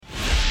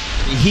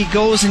he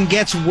goes and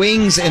gets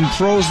wings and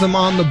throws them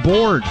on the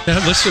board.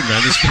 Yeah, listen,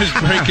 man, this guy's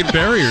breaking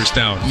barriers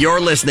down. You're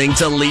listening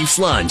to Leafs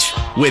Lunch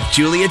with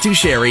Julia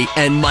Tucheri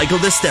and Michael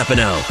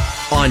DeStefano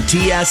on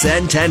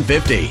TSN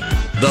 1050.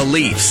 The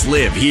Leafs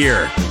live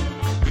here.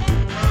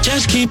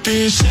 Just keep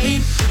it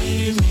safe.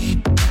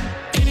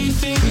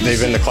 They've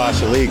been the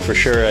class of the league for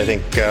sure. I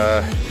think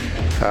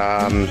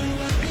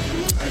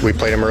we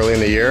played them early in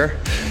the year.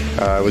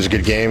 It was a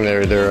good game.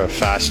 They're a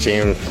fast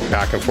team,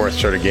 back and forth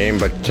sort of game,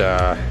 but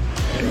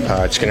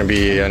it's going to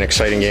be an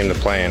exciting game to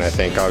play in. I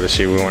think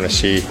obviously we want to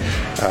see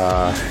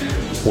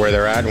where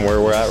they're at and where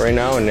we're at right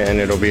now, and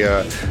it'll be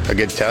a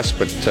good test.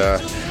 But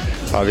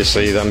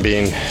obviously them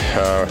being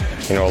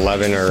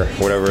 11 or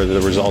whatever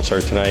the results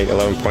are tonight,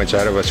 11 points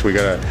ahead of us, we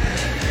got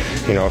to.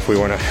 If we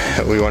want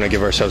to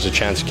give ourselves a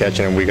chance of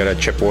catching them, we got to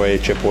chip away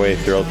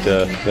throughout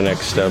the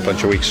next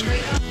bunch of weeks.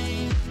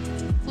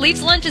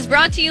 Leafs Lunch is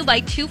brought to you by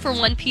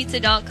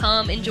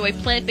 2for1pizza.com. Enjoy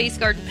plant-based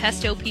garden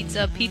pesto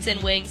pizza, pizza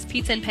and wings,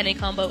 pizza and penne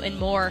combo, and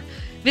more.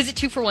 Visit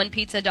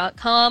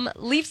 2for1pizza.com.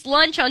 Leafs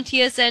Lunch on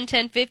TSN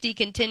 1050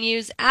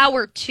 continues.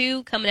 Hour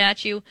 2 coming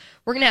at you.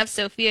 We're going to have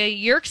Sofia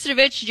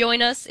Jurksevich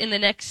join us in the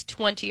next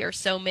 20 or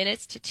so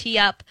minutes to tee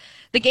up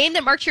the game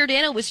that Mark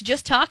Giordano was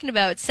just talking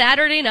about.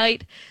 Saturday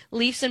night,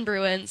 Leafs and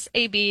Bruins.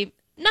 AB,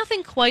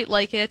 nothing quite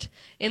like it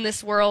in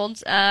this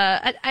world.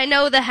 I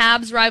know the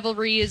Habs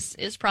rivalry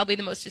is probably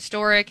the most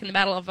historic, and the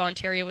Battle of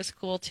Ontario was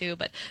cool too,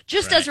 but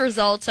just as a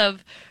result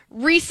of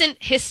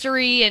recent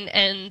history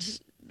and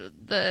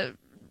the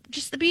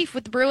beef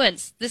with the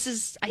Bruins, this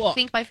is, I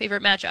think, my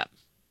favorite matchup.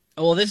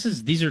 Well,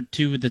 these are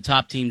two of the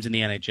top teams in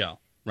the NHL,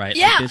 right?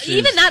 Yeah, like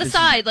even that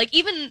aside,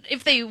 even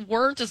if they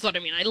weren't, is what I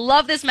mean. I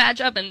love this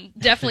matchup, and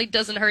definitely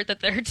doesn't hurt that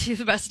they're two of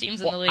the best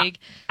teams in the league.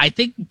 I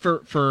think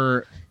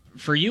for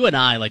you and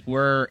I,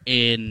 we're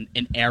in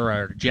an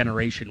era or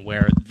generation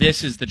where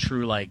this is the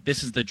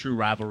true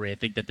rivalry I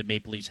think that the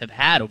Maple Leafs have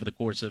had over the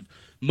course of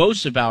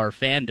most of our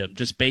fandom,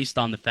 just based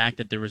on the fact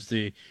that there was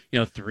the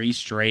 3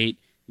 straight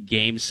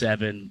Game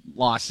 7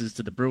 losses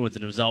to the Bruins,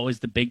 and it was always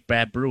the big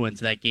bad Bruins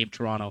that gave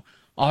Toronto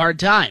a hard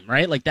time,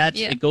 right?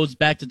 It goes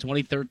back to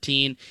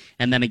 2013,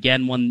 and then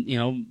again when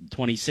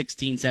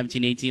 2016,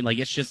 17, 18.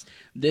 It's just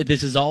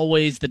this is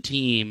always the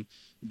team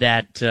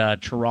that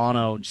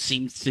Toronto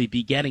seems to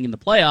be getting in the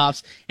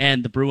playoffs,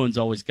 and the Bruins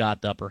always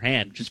got the upper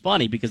hand, which is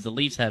funny because the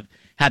Leafs have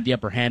had the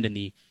upper hand in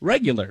the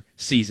regular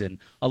season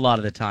a lot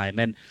of the time.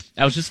 And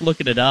I was just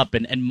looking it up,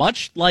 and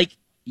much like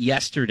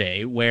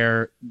yesterday,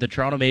 where the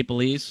Toronto Maple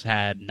Leafs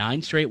had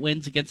 9 straight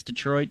wins against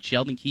Detroit,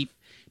 Sheldon Keefe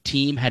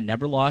team had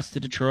never lost to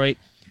Detroit.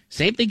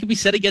 Same thing can be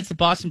said against the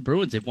Boston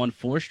Bruins. They've won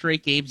 4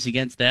 straight games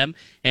against them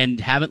and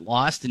haven't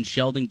lost in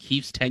Sheldon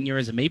Keefe's tenure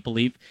as a Maple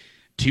Leaf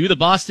to the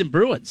Boston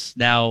Bruins.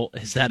 Now,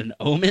 is that an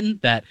omen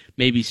that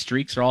maybe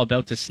streaks are all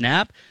about to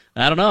snap?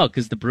 I don't know,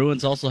 because the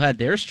Bruins also had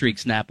their streak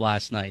snap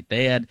last night.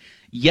 They had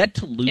yet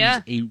to lose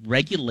a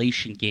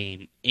regulation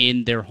game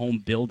in their home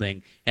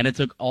building, and it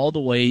took all the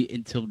way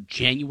until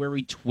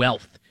January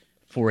 12th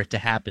for it to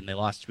happen. They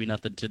lost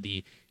 3-0 to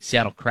the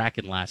Seattle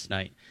Kraken last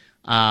night.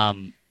 I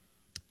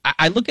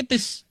look at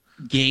this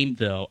game,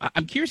 though.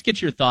 I'm curious to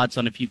get your thoughts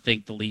on if you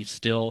think the Leafs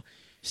still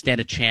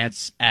stand a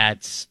chance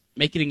at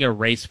making a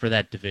race for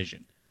that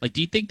division.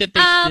 Do you think that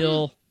they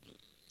still...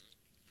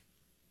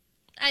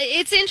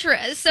 It's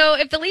interesting. So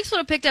if the Leafs would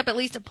have picked up at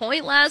least a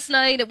point last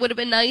night, it would have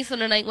been nice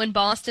on a night when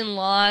Boston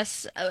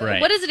lost.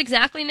 Right. What is it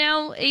exactly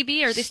now,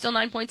 AB? Are they still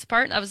 9 points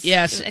apart? I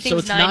think it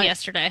was 9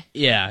 yesterday.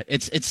 Yeah,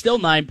 it's still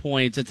 9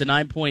 points. It's a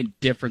 9-point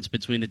difference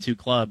between the two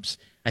clubs.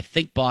 I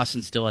think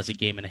Boston still has a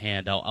game in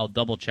hand. I'll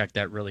double-check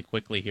that really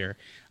quickly here.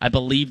 I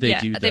believe they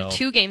do, though. They have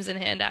 2 games in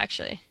hand,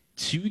 actually.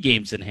 2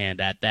 games in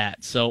hand at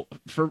that. So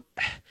for...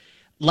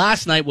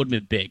 Last night would have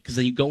been big, because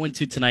then you go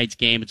into tonight's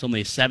game, it's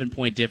only a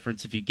 7-point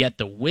difference. If you get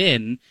the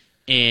win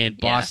in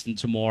Boston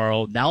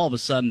tomorrow, now all of a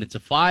sudden it's a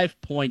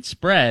 5-point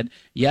spread.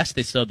 Yes,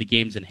 they still have the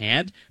games in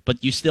hand,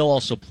 but you still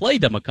also play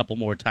them a couple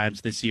more times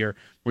this year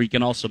where you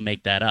can also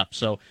make that up.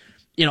 So,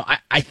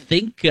 I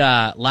think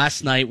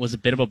last night was a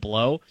bit of a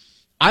blow.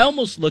 I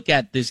almost look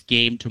at this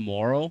game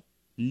tomorrow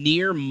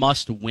near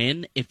must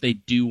win if they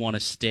do want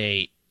to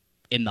stay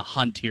in the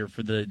hunt here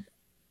for the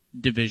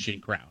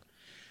division crown.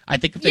 I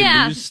think if they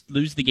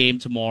lose the game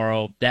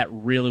tomorrow, that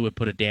really would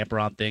put a damper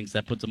on things.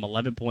 That puts them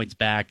 11 points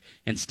back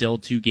and still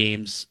 2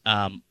 games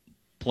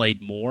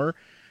played more.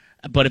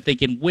 But if they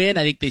can win,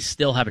 I think they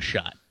still have a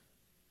shot.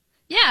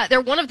 Yeah,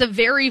 they're one of the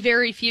very,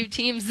 very few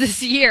teams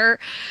this year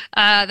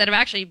that have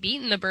actually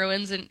beaten the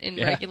Bruins in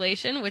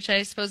regulation, which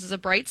I suppose is a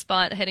bright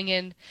spot heading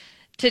in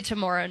to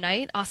tomorrow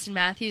night. Austin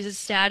Matthews'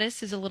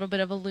 status is a little bit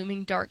of a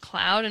looming dark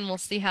cloud, and we'll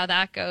see how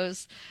that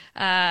goes.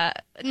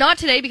 Not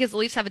today, because the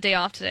Leafs have a day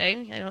off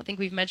today. I don't think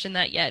we've mentioned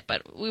that yet,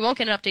 but we won't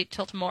get an update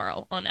till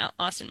tomorrow on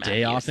Austin Matthews.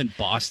 Day off in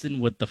Boston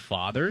with the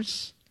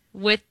fathers?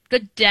 With the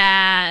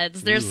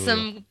dads. There's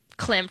some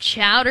clam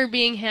chowder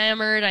being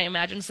hammered. I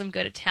imagine some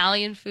good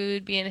Italian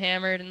food being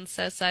hammered in the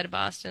south side of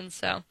Boston.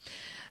 So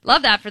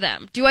Love that for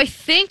them. Do I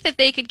think that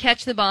they could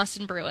catch the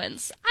Boston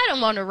Bruins? I don't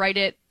want to write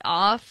it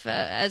off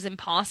as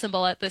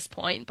impossible at this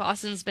point.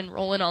 Boston's been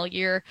rolling all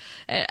year,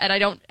 and I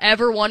don't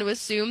ever want to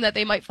assume that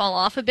they might fall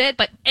off a bit,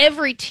 but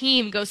every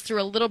team goes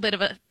through a little bit of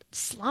a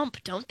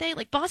slump, don't they?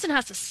 Like, Boston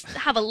has to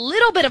have a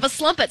little bit of a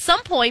slump at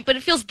some point, but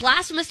it feels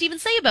blasphemous to even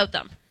say about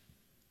them.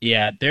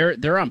 Yeah,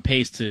 they're on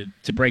pace to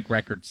break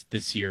records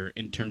this year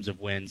in terms of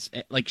wins.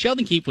 Like,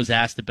 Sheldon Keefe was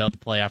asked about the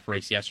playoff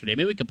race yesterday.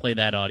 Maybe we can play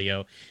that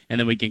audio, and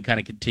then we can kind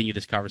of continue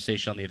this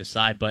conversation on the other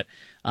side. But,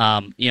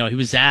 he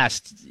was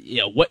asked,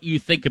 what you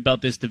think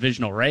about this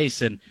divisional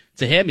race, and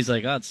to him, he's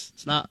like,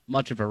 it's not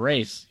much of a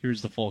race.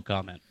 Here's the full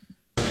comment.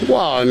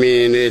 Well, I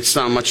mean, it's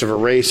not much of a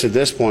race at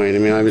this point. I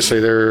mean, obviously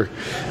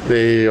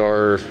they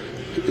are.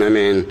 I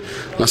mean,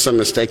 unless I'm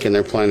mistaken,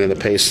 they're playing at a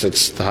pace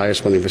that's the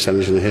highest winning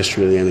percentage in the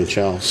history of the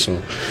NHL. So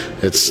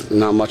it's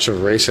not much of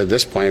a race at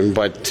this point.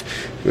 But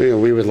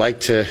we would like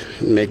to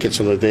make it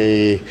so that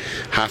they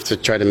have to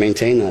try to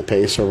maintain that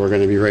pace, or we're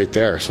going to be right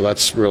there. So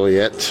that's really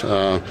it.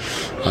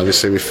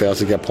 Obviously, we failed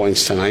to get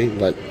points tonight,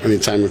 but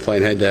anytime we're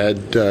playing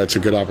head-to-head, it's a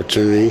good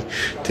opportunity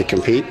to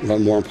compete. But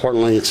more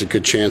importantly, it's a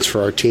good chance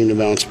for our team to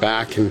bounce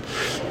back and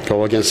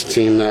go against a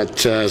team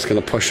that is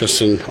going to push us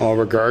in all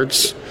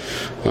regards.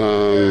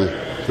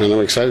 And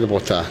I'm excited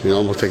about that.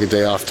 We'll take a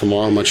day off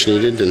tomorrow, much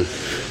needed, and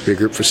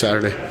regroup for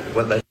Saturday.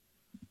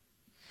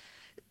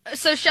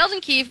 So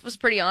Sheldon Keefe was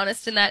pretty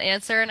honest in that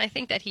answer, and I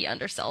think that he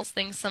undersells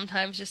things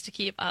sometimes just to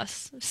keep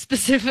us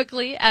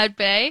specifically at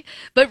bay.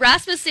 But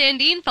Rasmus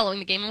Sandin following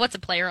the game, and what's a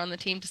player on the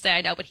team to say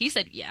I know, but he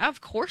said, yeah,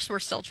 of course we're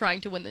still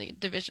trying to win the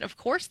division. Of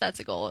course that's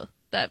a goal,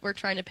 that we're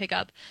trying to pick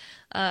up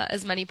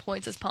as many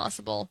points as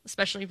possible,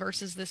 especially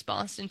versus this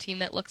Boston team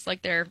that looks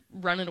like they're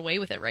running away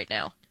with it right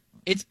now.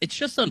 It's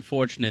just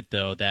unfortunate,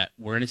 though, that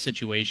we're in a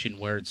situation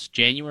where it's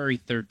January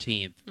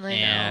 13th,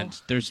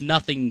 and there's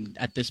nothing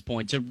at this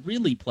point to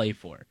really play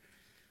for.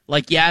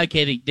 Like, yeah,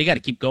 okay, they got to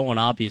keep going,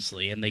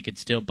 obviously, and they could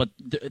still, but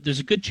there's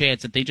a good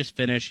chance that they just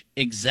finish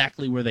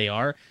exactly where they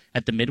are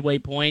at the midway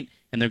point,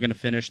 and they're going to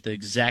finish the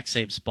exact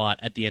same spot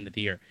at the end of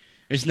the year.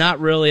 There's not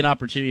really an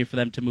opportunity for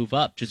them to move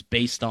up just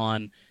based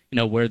on,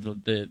 where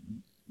the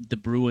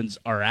Bruins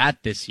are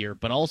at this year,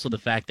 but also the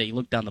fact that you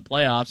look down the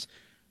playoffs,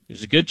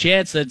 there's a good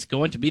chance that it's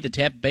going to be the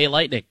Tampa Bay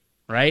Lightning,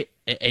 right?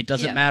 It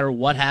doesn't matter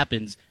what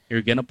happens.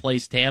 You're going to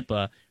face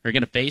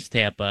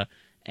Tampa,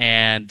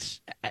 and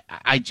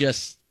I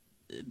just,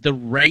 the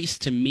race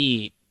to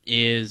me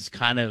is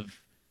kind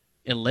of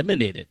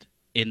eliminated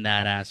in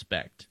that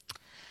aspect.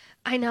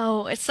 I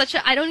know. It's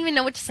I don't even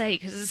know what to say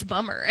because it's a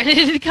bummer. And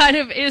it kind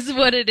of is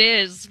what it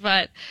is,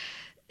 but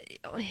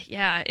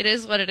yeah, it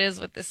is what it is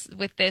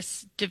with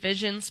this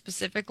division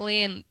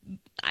specifically, and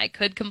I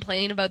could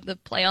complain about the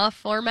playoff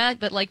format,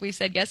 but like we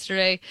said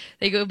yesterday,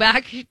 they go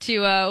back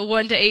to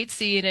 1 to 8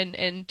 seed,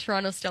 and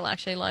Toronto still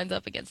actually lines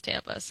up against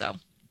Tampa. So,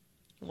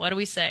 what do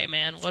we say,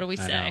 man? What do we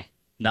say?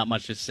 Not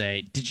much to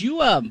say. Did you,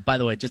 by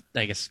the way, just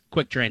I guess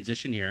quick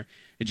transition here.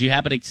 Did you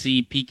happen to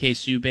see PK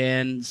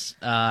Subban's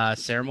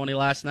ceremony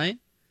last night?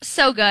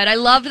 So good. I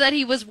loved that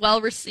he was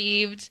well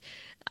received.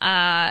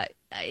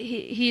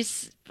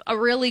 He's a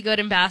really good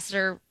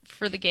ambassador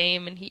for the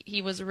game, and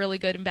he was a really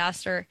good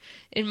ambassador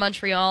in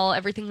Montreal,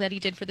 everything that he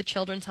did for the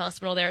Children's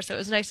Hospital there, so it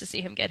was nice to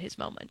see him get his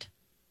moment.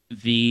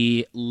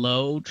 The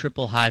low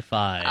triple high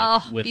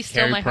five with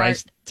Carey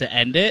Price to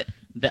end it,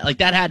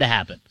 that had to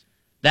happen.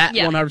 That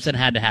 100%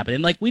 had to happen.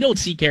 And, we don't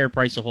see Carey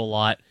Price a whole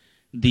lot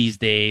these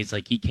days.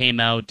 He came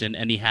out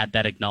and he had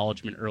that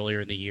acknowledgement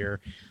earlier in the year.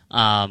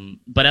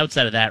 But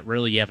outside of that,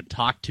 really, you haven't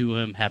talked to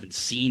him, haven't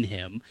seen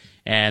him,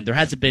 and there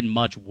hasn't been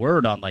much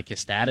word on his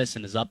status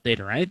and his update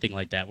or anything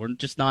like that. We're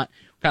just not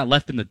kind of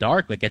left in the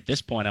dark. At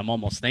this point, I'm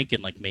almost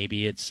thinking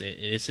maybe this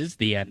is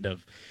the end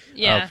of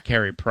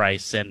Carey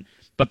Price.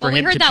 But for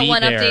him to be there, we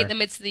heard that one update in the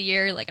midst of the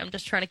year. I'm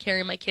just trying to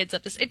carry my kids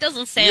up this. It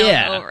doesn't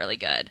sound overly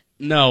good.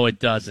 No, it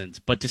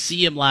doesn't. But to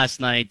see him last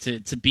night,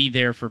 to be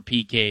there for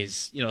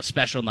PK's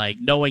special night,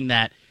 knowing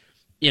that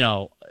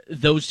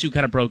those two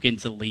kind of broke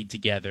into the league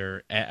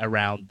together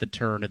around the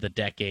turn of the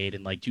decade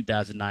in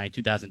 2009,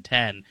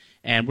 2010,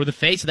 and were the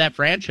face of that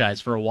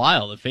franchise for a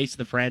while. The face of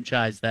the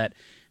franchise that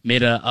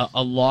made a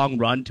long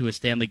run to a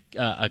Stanley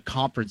a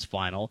conference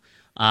final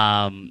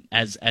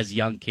as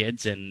young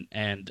kids,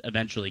 and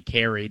eventually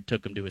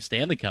took them to a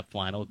Stanley Cup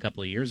final a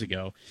couple of years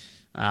ago.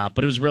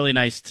 But it was really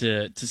nice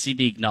to see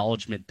the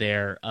acknowledgement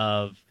there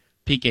of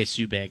PK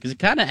Subban, because it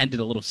kind of ended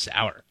a little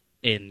sour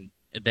in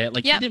that.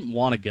 He didn't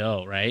want to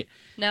go, right?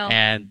 No.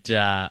 And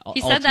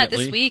he said that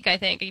this week, I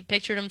think. He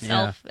pictured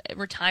himself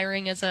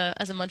retiring as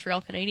a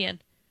Montreal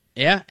Canadian.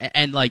 Yeah,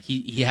 and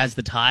he has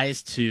the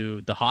ties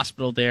to the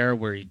hospital there,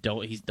 where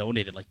he's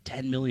donated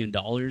 $10 million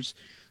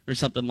or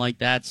something like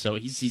that. So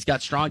he's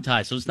got strong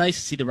ties. So it's nice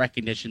to see the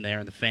recognition there,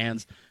 and the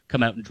fans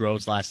come out in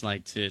droves last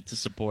night to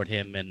support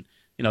him and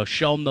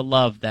show him the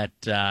love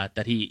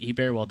that he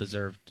very well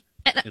deserved.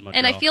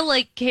 And I feel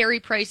like Carey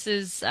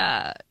Price's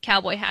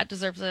cowboy hat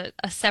deserves a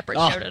separate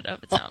shout out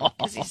of its own,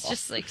 because he's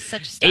just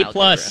such a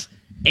style.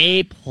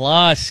 A+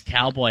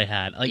 cowboy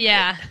hat.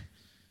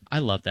 I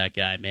love that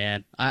guy,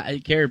 man.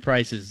 Carey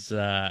Price is,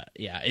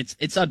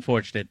 it's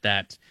unfortunate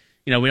that,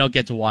 we don't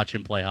get to watch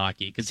him play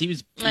hockey because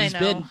he's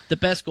been the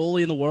best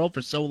goalie in the world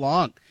for so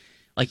long.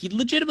 Like, he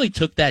legitimately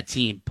took that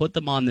team, put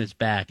them on his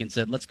back, and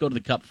said, let's go to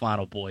the Cup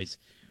final, boys.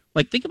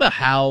 Like, think about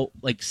how,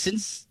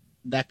 since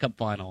that Cup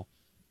final,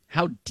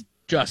 how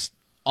just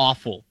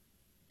awful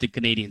the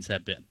Canadians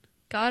have been.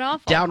 God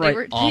awful.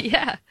 Downright awful.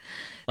 Yeah.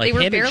 Like,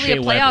 they were barely a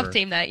playoff Weber,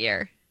 team that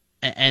year.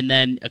 And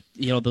then,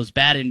 those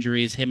bad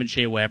injuries, him and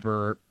Shea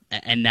Weber,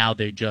 and now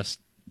they're just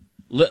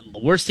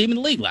worst team in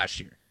the league last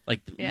year.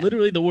 Like,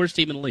 literally the worst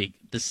team in the league.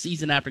 The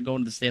season after going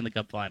to the Stanley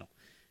Cup final.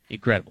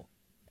 Incredible.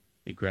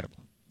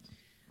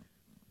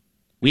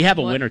 We have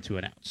a winner to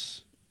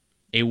announce.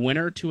 A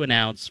winner to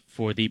announce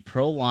for the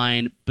Pro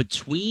Line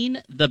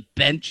Between the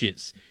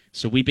Benches.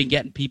 So we've been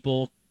getting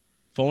people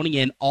phoning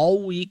in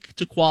all week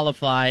to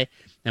qualify,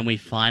 and we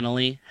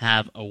finally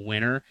have a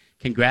winner.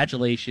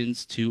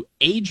 Congratulations to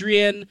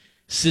Adrian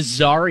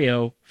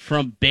Cesario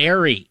from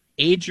Barrie.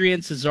 Adrian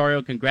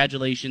Cesario,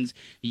 congratulations.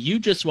 You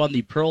just won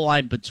the Pro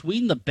Line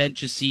Between the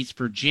Benches seats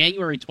for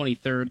January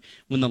 23rd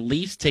when the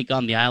Leafs take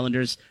on the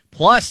Islanders.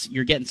 Plus,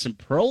 you're getting some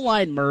Pro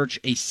Line merch,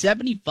 a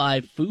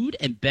 $75 food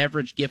and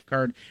beverage gift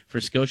card for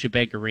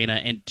Scotiabank Arena,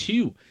 and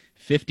two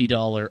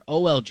 $50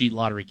 OLG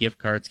lottery gift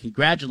cards.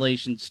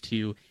 Congratulations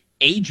to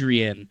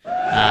Adrian.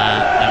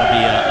 That'll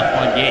be a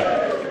fun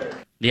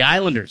game. The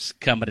Islanders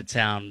coming to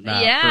town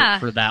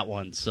for that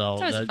one. So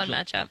that was a fun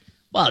matchup.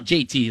 Well,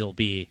 JT will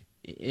be,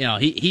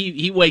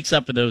 he wakes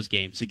up for those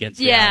games against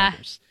the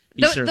Islanders.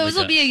 Those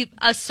will be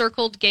a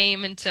circled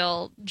game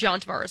until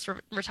John Tavares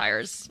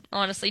retires,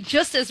 honestly,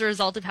 just as a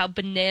result of how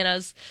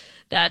bananas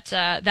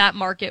that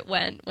market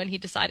went when he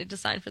decided to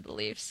sign for the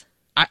Leafs.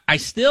 I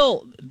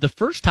still, the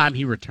first time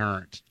he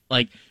returned,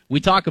 like, we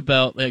talk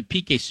about, like,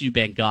 PK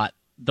Subban got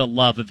the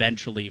love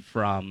eventually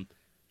from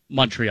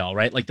Montreal,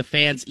 right? Like, the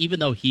fans, even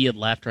though he had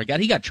left, or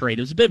he got traded,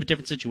 it was a bit of a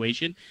different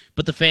situation,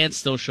 but the fans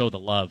still show the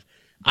love.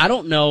 I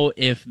don't know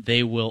if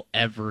they will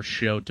ever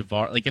show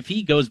Tavares, like, if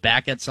he goes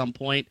back at some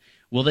point,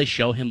 will they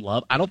show him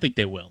love? I don't think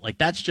they will. Like,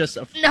 that's just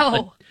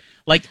no.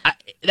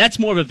 That's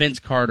more of a Vince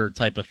Carter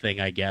type of thing,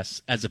 I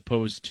guess, as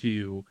opposed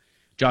to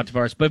John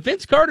Tavares. But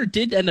Vince Carter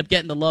did end up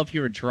getting the love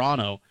here in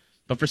Toronto.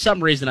 But for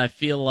some reason, I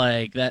feel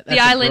like that's the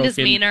island is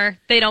meaner.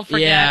 They don't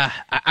forget. Yeah,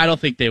 I don't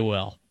think they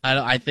will.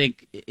 I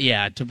think,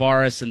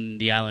 Tavares and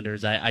the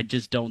Islanders, I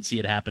just don't see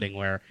it happening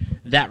where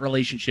that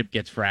relationship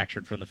gets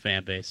fractured from the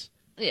fan base.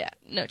 Yeah,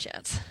 no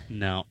chance.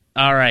 No.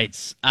 All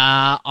right.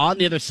 On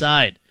the other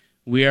side,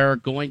 we are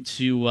going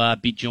to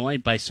be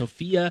joined by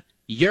Sofia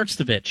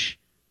Jurcevic.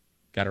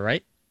 Got it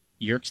right?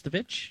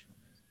 Jurcevic?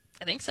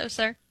 I think so,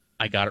 sir.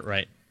 I got it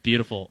right.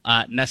 Beautiful.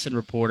 NESN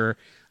reporter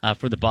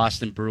for the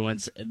Boston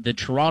Bruins. The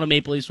Toronto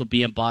Maple Leafs will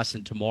be in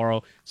Boston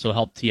tomorrow, so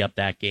help tee up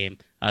that game.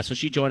 So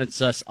she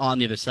joins us on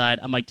the other side.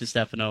 I'm Mike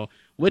DiStefano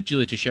with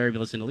Julia Teixeira. You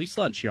listen to Leafs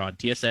Lunch here on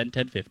TSN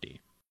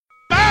 1050.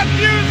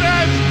 Matthews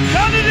has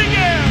done it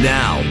again!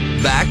 Now,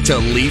 back to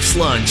Leafs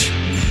Lunch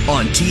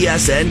on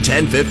TSN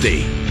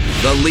 1050.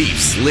 The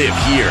Leafs live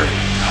here.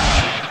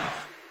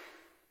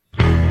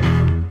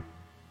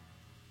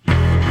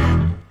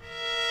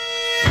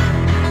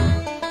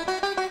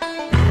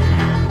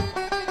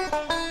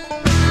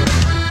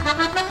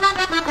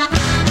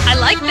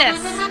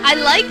 I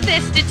like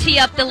this to tee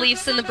up the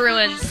Leafs and the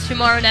Bruins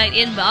tomorrow night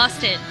in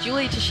Boston.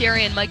 Julia Teixeira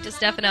and Mike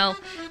DiStefano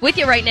with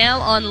you right now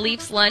on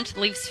Leafs Lunch. The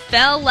Leafs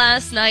fell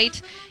last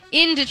night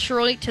in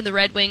Detroit to the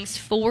Red Wings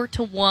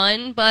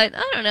 4-1, but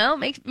I don't know,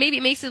 maybe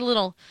it makes it a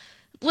little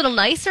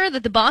nicer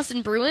that the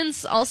Boston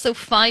Bruins also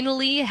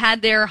finally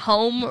had their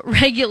home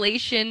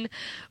regulation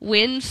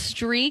win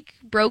streak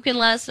broken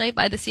last night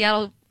by the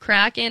Seattle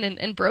Kraken,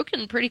 and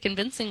broken pretty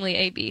convincingly,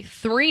 AB.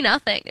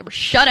 3-0. They were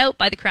shut out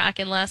by the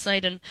Kraken last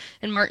night, and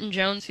Martin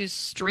Jones, who's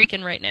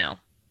streaking right now.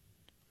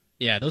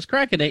 Yeah, those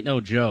Kraken ain't no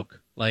joke.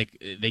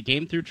 Like, they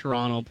came through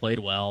Toronto, played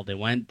well, they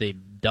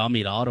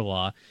dummied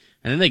Ottawa,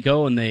 and then they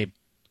go and they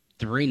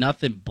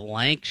 3-0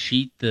 blank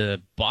sheet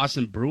the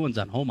Boston Bruins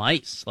on home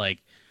ice. Like,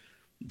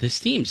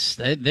 this team's,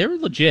 they're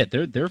legit.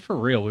 They're for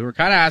real. We were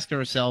kind of asking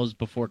ourselves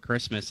before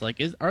Christmas,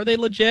 like, are they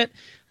legit?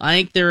 I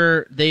think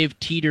they've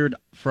teetered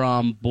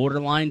from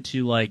borderline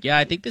to, like,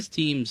 I think this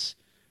team's,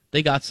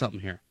 they got something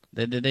here.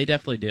 They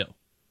definitely do.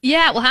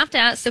 Yeah, we'll have to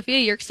ask.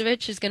 Sofia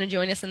Jurcevic is going to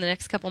join us in the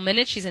next couple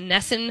minutes. She's a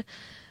NESN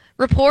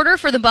reporter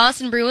for the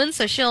Boston Bruins,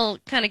 so she'll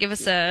kind of give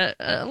us a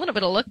little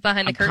bit of look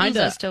behind the curtains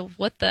as to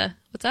what's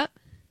up.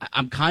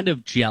 I'm kind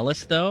of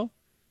jealous, though,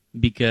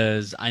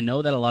 because I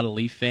know that a lot of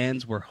Leaf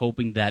fans were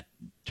hoping that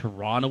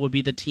Toronto would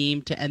be the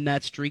team to end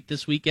that streak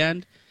this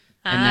weekend,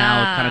 and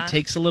now it kind of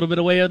takes a little bit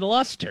away of the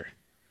luster.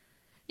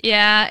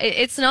 Yeah,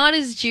 it's not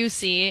as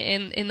juicy,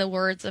 in the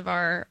words of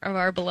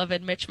our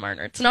beloved Mitch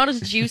Marner. It's not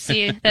as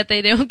juicy that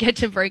they don't get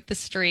to break the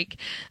streak,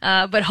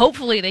 but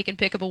hopefully they can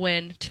pick up a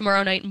win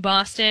tomorrow night in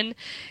Boston.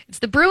 It's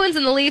the Bruins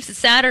and the Leafs. It's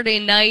Saturday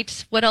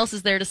night. What else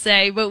is there to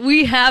say? But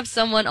we have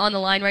someone on the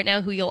line right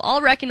now who you'll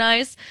all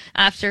recognize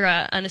after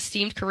an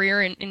esteemed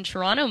career in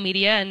Toronto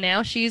media, and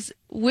now she's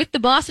with the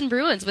Boston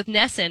Bruins with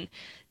NESN.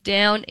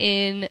 down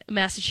in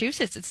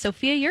Massachusetts. It's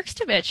Sophia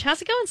Yerkstovich.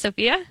 How's it going,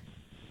 Sophia?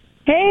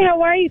 Hey,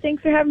 how are you?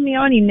 Thanks for having me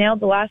on. You nailed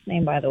the last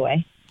name, by the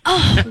way.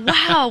 Oh,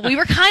 wow. We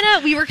were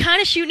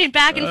kind of shooting it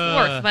back and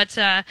forth, but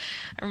I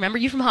remember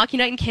you from Hockey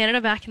Night in Canada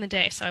back in the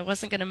day, so I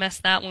wasn't going to mess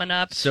that one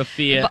up.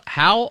 Sophia,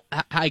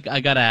 I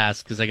got to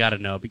ask because I got to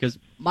know, because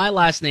my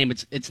last name,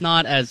 it's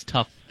not as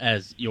tough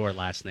as your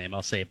last name,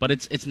 I'll say it, but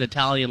it's an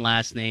Italian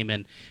last name,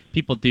 and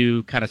people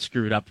do kind of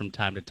screw it up from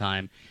time to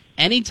time.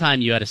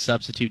 Anytime you had a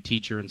substitute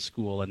teacher in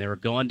school and they were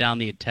going down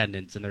the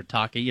attendance and they're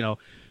talking,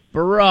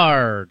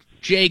 Berard,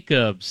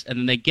 Jacobs, and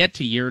then they get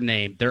to your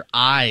name, their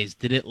eyes,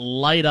 did it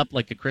light up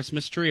like a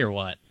Christmas tree or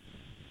what?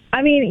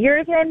 I mean,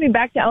 you're throwing me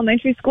back to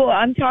elementary school.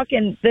 I'm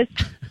talking this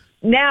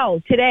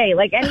now, today.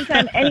 Like,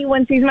 anytime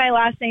anyone sees my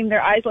last name,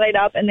 their eyes light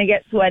up and they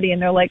get sweaty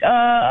and they're like,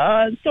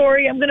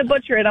 sorry, I'm going to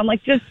butcher it. I'm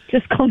like, just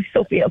call me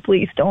Sophia,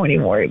 please. Don't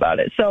even worry about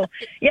it. So,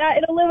 yeah,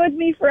 it'll live with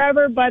me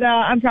forever, but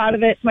I'm proud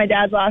of it. It's my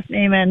dad's last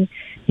name, and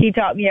he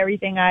taught me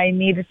everything I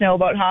needed to know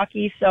about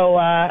hockey, so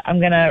I'm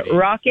going to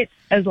rock it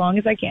as long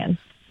as I can.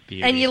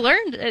 Beauty. And you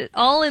learned it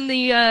all in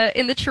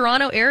the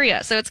Toronto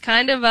area, so it's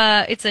kind of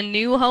it's a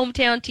new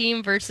hometown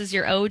team versus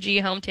your OG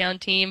hometown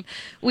team.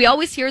 We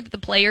always hear that the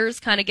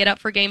players kind of get up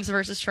for games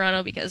versus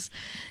Toronto because,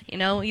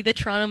 the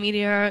Toronto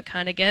media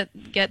kind of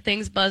get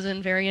things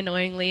buzzing very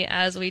annoyingly,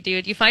 as we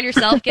do. Do you find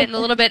yourself getting a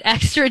little bit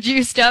extra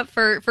juiced up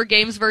for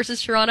games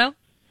versus Toronto?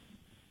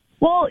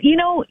 Well,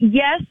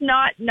 yes,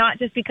 not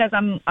just because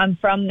I'm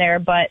from there,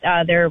 but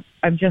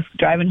I'm just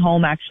driving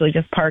home, actually,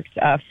 just parked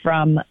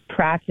from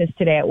practice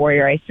today at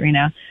Warrior Ice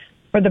Arena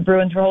for the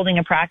Bruins. We're holding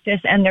a practice,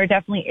 and there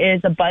definitely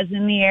is a buzz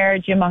in the air.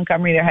 Jim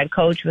Montgomery, their head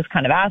coach, was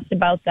kind of asked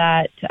about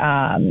that.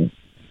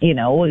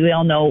 We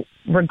all know,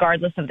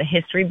 regardless of the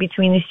history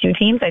between these two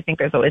teams, I think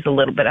there's always a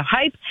little bit of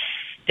hype.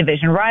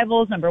 Division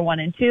rivals, number 1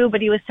 and 2, but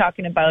he was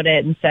talking about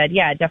it and said,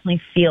 yeah, it definitely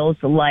feels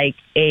like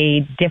a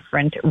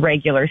different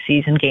regular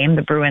season game.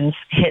 The Bruins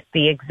hit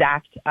the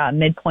exact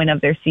midpoint of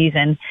their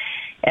season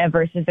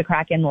versus the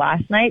Kraken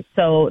last night.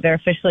 So they're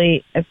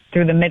officially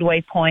through the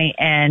midway point,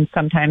 and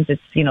sometimes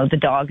it's, the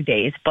dog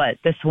days, but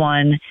this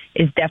one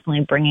is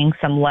definitely bringing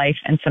some life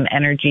and some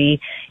energy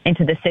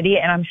into the city.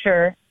 And I'm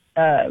sure,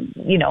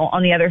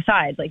 on the other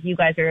side, like, you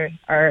guys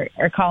are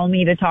calling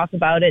me to talk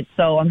about it.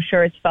 So I'm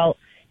sure it's felt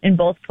in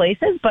both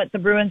places, but the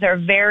Bruins are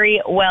very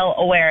well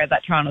aware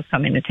that Toronto's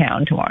coming to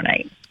town tomorrow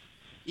night.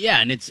 Yeah,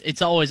 and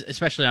it's always,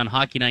 especially on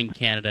Hockey Night in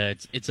Canada,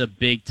 it's a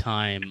big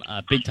time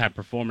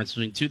performance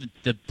between two of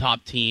the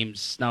top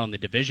teams, not only in the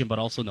division but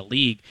also in the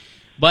league.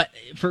 But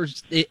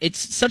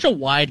it's such a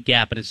wide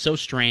gap, and it's so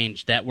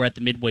strange that we're at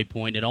the midway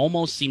point. It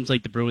almost seems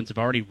like the Bruins have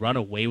already run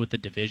away with the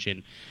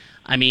division.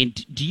 I mean,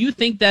 do you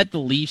think that the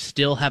Leafs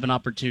still have an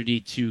opportunity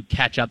to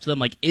catch up to them?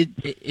 Like,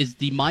 is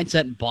the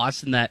mindset in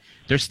Boston that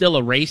there's still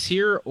a race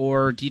here,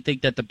 or do you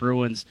think that the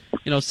Bruins,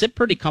 sit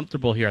pretty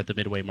comfortable here at the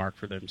midway mark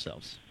for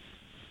themselves?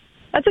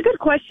 That's a good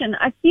question.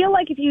 I feel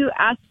like if you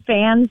ask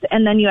fans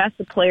and then you ask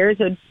the players,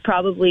 it would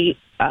probably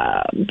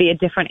be a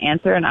different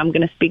answer, and I'm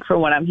going to speak for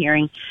what I'm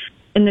hearing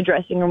in the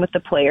dressing room with the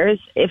players.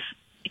 If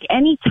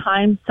any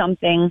time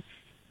something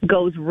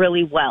goes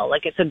really well,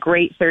 like it's a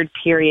great third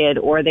period,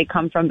 or they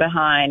come from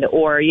behind,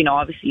 or,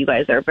 obviously you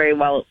guys are very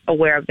well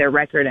aware of their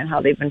record and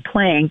how they've been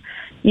playing.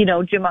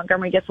 Jim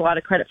Montgomery gets a lot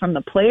of credit from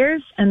the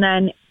players, and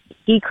then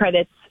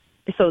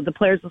so the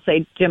players will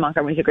say, Jim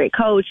Montgomery's a great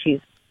coach. He's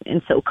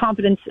instilled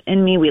confidence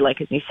in me. We like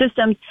his new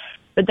systems.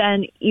 But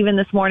then even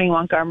this morning,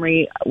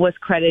 Montgomery was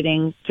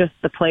crediting just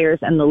the players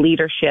and the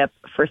leadership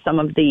for some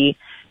of the,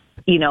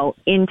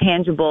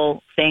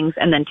 intangible things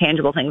and then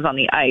tangible things on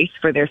the ice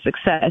for their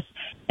success.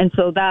 And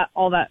so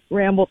all that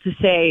ramble to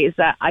say is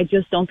that I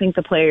just don't think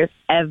the players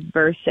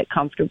ever sit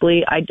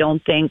comfortably. I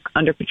don't think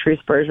under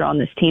Patrice Bergeron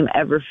this team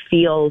ever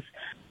feels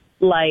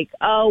like,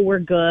 oh, we're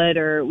good,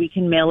 or we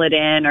can mail it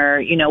in,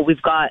 or,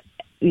 we've got,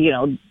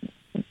 a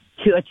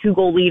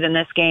 2-goal lead in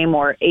this game,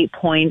 or 8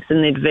 points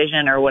in the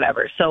division, or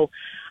whatever. So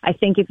I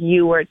think if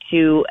you were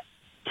to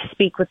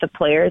speak with the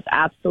players,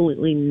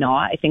 absolutely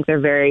not. I think they're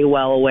very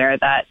well aware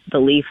that the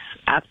Leafs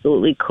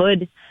absolutely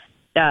could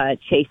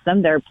chase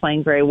them. They're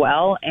playing very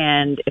well,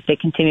 and if they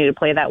continue to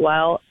play that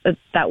way,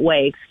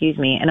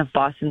 and if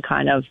Boston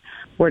kind of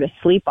were to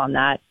sleep on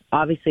that,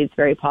 obviously it's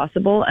very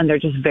possible, and they're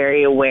just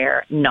very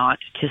aware not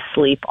to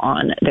sleep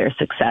on their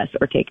success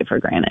or take it for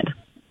granted.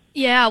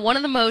 Yeah, one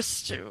of the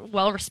most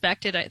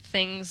well-respected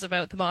things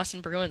about the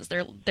Boston Bruins,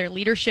 their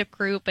leadership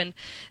group, and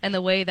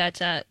the way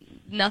that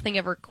nothing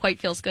ever quite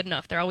feels good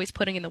enough. They're always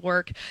putting in the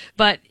work.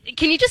 But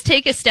can you just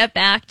take a step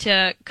back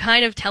to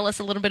kind of tell us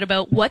a little bit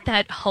about what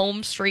that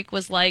home streak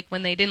was like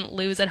when they didn't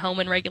lose at home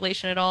in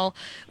regulation at all?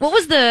 What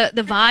was the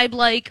vibe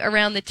like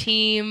around the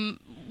team?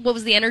 What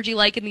was the energy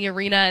like in the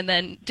arena? And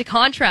then to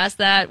contrast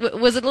that,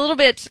 was it a little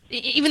bit,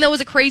 even though it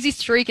was a crazy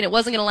streak and it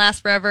wasn't going to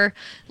last forever,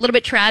 a little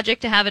bit tragic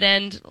to have it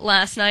end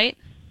last night?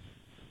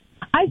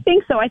 I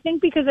think so. I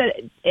think because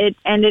it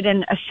ended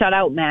in a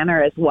shutout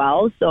manner as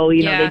well. So,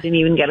 they didn't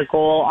even get a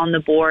goal on the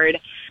board.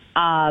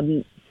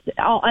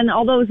 and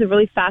although it was a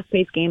really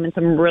fast-paced game and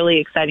some really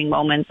exciting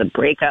moments, a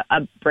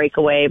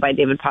breakaway by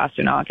David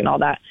Pastrnak and all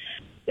that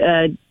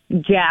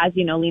jazz,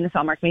 Linus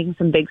Ullmark making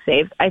some big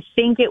saves. I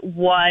think it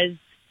was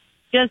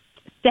just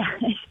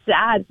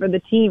sad for the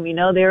team.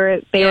 They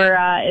were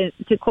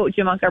to quote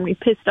Jim Montgomery,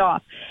 pissed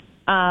off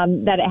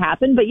that it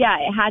happened. But yeah,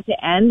 it had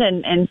to end.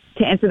 And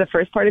to answer the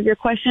first part of your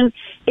question,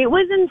 it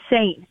was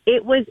insane.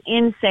 It was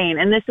insane.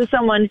 And this is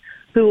someone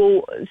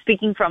who,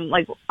 speaking from,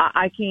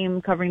 I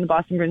came covering the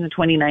Boston Bruins in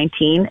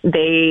 2019.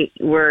 They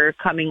were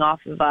coming off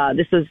of,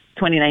 this was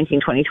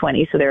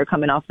 2019-2020, so they were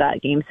coming off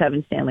that Game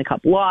 7 Stanley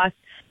Cup loss.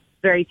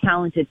 Very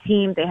talented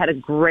team. They had a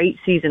great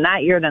season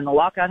that year. Then the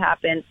lockout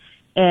happened,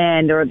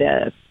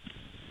 the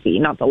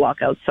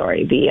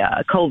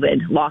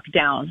COVID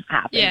lockdown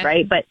happened,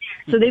 right? But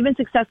so they've been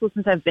successful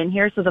since I've been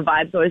here. So the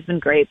vibe's always been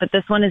great, but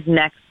this one has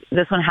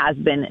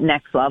been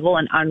next level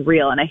and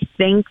unreal. And I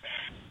think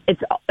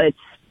it's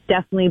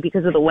definitely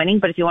because of the winning.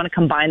 But if you want to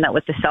combine that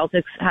with the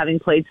Celtics having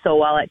played so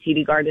well at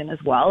TD Garden as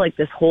well,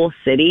 this whole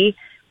city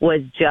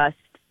was just,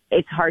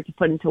 it's hard to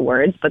put into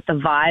words, but the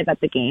vibe at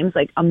the games,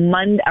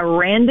 a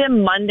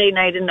random Monday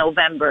night in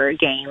November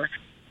game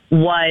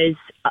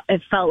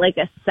it felt like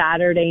a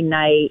Saturday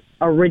night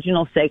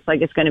original six,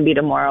 like it's going to be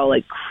tomorrow,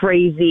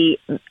 crazy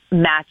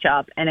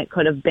matchup. And it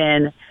could have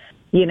been,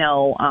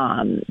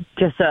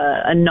 just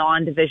a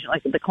non-division,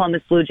 like the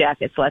Columbus Blue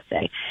Jackets, let's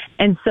say.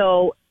 And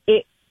so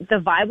the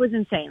vibe was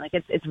insane.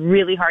 It's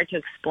really hard to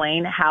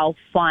explain how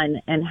fun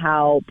and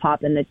how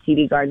poppin' the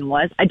TD Garden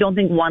was. I don't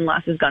think one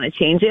loss is going to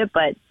change it,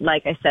 but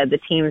like I said, the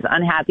team's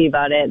unhappy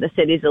about it. The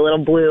city's a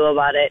little blue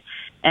about it.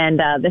 And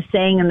the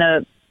saying in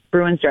the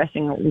Bruins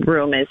dressing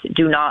room is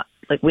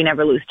we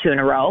never lose 2 in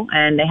a row,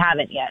 and they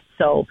haven't yet.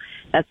 So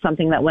that's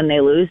something that when they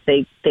lose,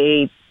 they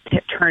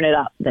turn it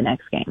up the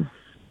next game.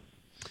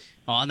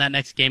 On that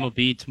next game will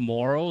be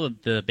tomorrow.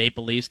 The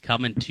Maple Leafs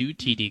coming to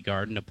TD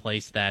Garden, a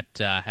place that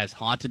has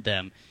haunted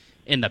them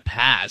in the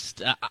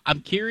past.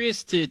 I'm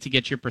curious to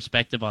get your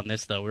perspective on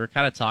this, though. We were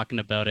kind of talking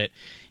about it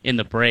in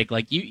the break.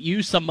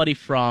 You somebody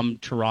from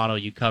Toronto,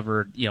 you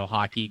covered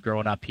hockey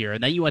growing up here,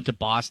 and then you went to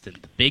Boston,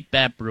 the Big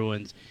Bad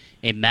Bruins,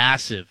 a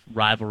massive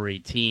rivalry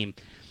team.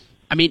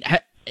 I mean,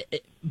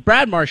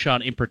 Brad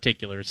Marchand in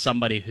particular is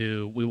somebody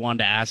who we wanted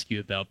to ask you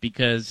about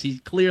because he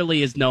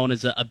clearly is known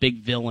as a big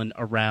villain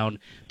around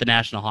the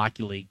National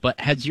Hockey League. But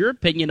has your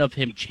opinion of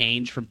him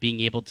changed from being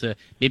able to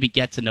maybe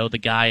get to know the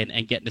guy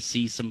and getting to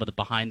see some of the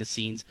behind the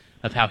scenes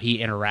of how he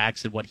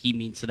interacts and what he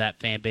means to that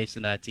fan base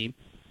and that team?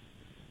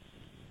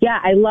 Yeah,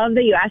 I love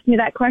that you asked me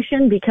that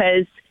question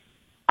because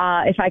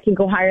if I could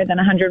go higher than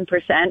 100%,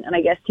 and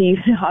I guess to use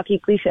a hockey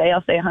cliche,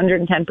 I'll say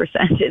 110%,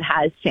 it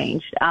has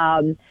changed.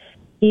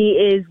 He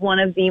is one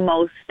of the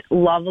most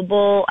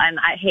lovable, and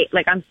I hate,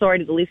 I'm sorry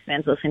to the Leafs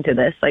fans listening to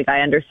this. I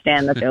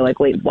understand that they're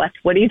wait, what?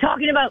 What are you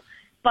talking about?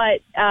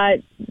 But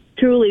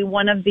truly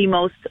one of the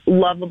most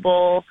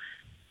lovable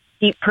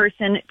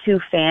person to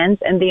fans,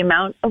 and the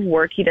amount of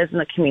work he does in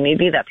the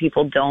community that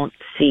people don't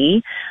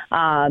see,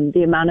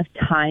 the amount of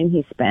time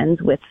he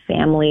spends with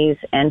families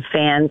and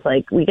fans.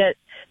 We get,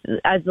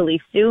 as the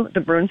Leafs do,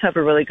 the Bruins have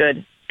a really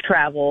good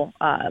travel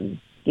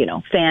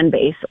fan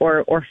base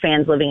or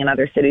fans living in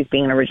other cities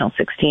being an Original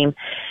Six team.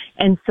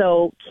 And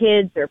so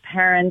kids or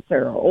parents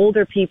or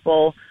older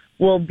people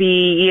will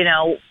be,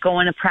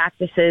 going to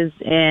practices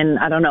in,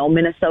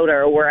 Minnesota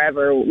or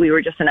wherever. We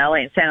were just in LA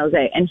and San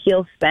Jose, and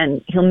he'll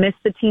miss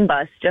the team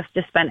bus just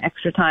to spend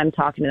extra time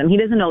talking to them. He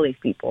doesn't know these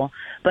people,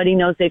 but he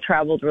knows they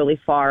traveled really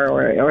far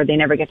or they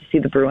never get to see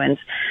the Bruins.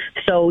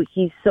 So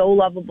he's so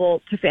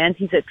lovable to fans.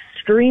 He's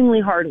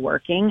extremely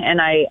hardworking, and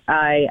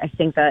I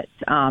think that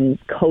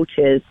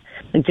coaches,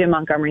 like Jim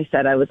Montgomery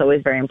said, I was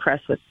always very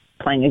impressed with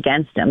playing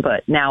against him,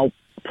 but now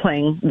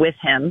playing with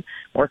him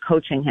or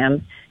coaching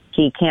him,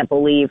 he can't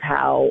believe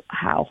how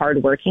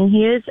hardworking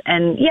he is.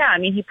 And yeah, I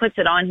mean, he puts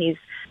it on. He's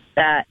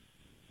that,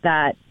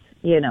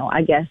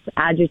 I guess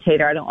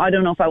agitator. I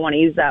don't know if I want to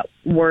use that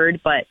word,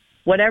 but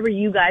whatever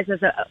you guys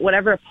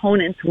whatever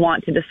opponents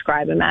want to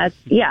describe him as,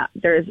 yeah,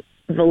 there's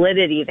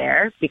validity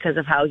there because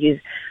of how he's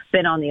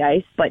been on the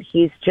ice, but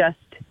he's just,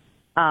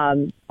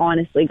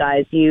 honestly,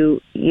 guys,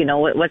 you know,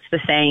 what's the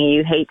saying?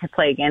 You hate to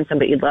play against him,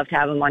 but you'd love to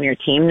have him on your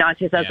team, not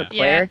just as a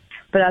player,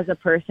 but as a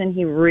person.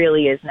 He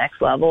really is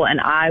next level.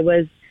 And I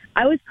was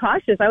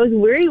cautious. I was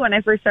weary when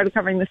I first started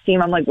covering this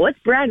team. I'm like, what's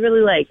Brad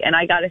really like? And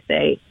I got to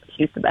say,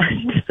 he's the best.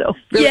 So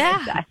really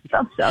nice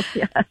guy.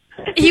 Yeah.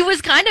 He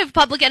was kind of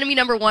public enemy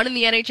number one in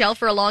the NHL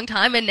for a long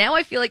time, and now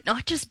I feel like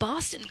not just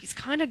Boston, he's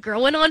kind of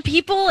growing on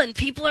people, and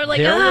people are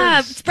like,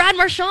 it's Brad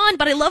Marchand,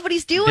 but I love what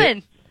he's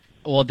doing.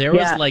 There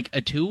was like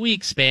a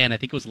 2-week span, I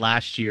think it was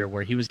last year,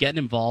 where he was getting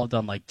involved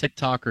on like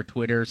TikTok or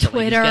Twitter. So he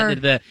was getting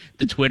into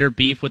the Twitter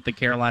beef with the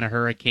Carolina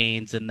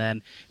Hurricanes, and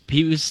then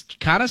he was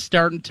kind of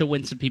starting to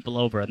win some people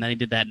over, and then he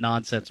did that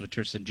nonsense with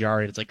Tristan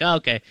Jarry. It's like, oh,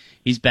 okay,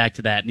 he's back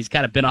to that, and he's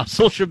kind of been off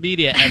social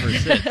media ever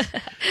since.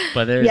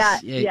 But there's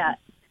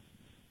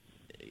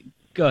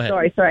Go ahead.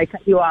 Sorry, I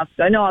cut you off.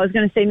 No, I was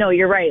going to say, no,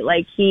 you're right.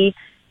 Like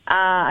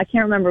I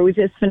can't remember. We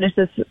just finished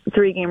this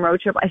 3-game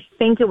road trip. I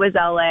think it was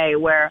LA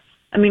where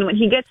I mean, when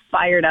he gets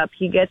fired up,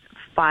 he gets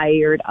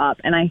fired up.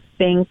 And I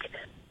think,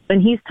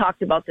 and he's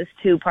talked about this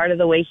too, part of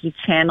the way he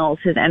channels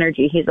his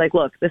energy, he's like,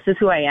 look, this is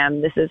who I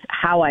am. This is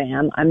how I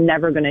am. I'm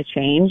never going to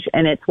change.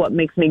 And it's what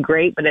makes me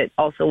great, but it's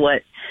also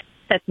what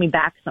sets me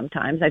back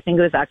sometimes. I think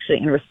it was actually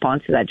in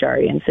response to that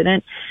Jarry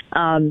incident.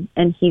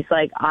 And he's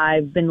like,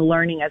 I've been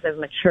learning as I've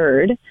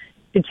matured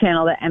to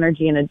channel that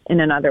energy in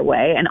another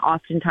way. And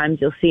oftentimes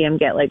you'll see him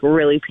get like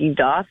really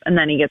peeved off, and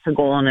then he gets a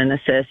goal and an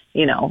assist,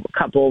 you know, a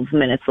couple of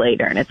minutes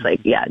later. And it's like,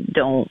 yeah,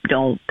 don't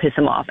piss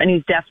him off. And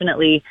he's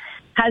definitely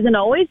hasn't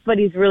always, but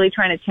he's really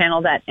trying to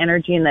channel that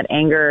energy and that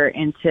anger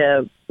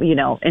into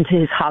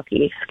his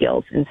hockey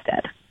skills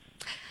instead.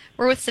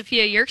 We're with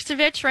Sofia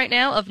Jurcevic right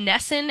now of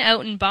Nesson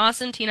out in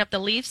Boston, teeing up the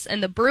Leafs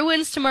and the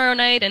Bruins tomorrow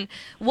night. And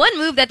one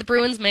move that the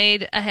Bruins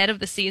made ahead of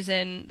the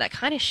season that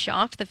kind of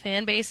shocked the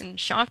fan base and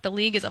shocked the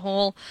league as a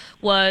whole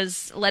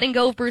was letting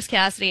go of Bruce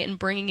Cassidy and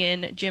bringing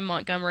in Jim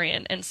Montgomery.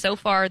 And so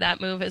far,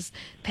 that move has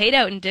paid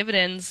out in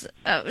dividends.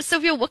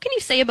 Sofia, what can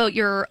you say about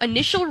your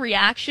initial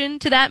reaction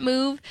to that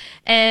move?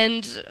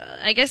 And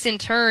I guess in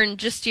turn,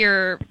 just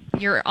your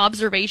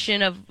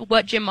observation of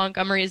what Jim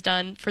Montgomery has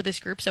done for this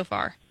group so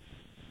far.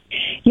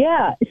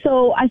 Yeah,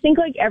 so I think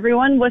like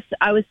everyone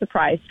I was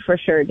surprised for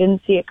sure.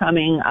 Didn't see it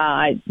coming.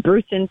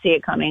 Bruce didn't see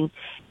it coming.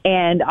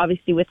 And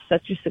obviously with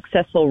such a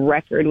successful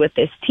record with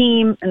this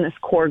team and this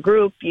core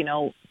group, you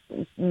know,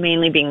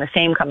 mainly being the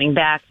same coming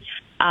back,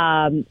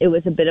 it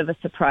was a bit of a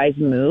surprise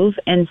move.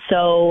 And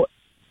so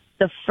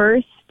the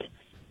first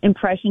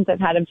impressions I've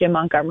had of Jim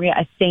Montgomery,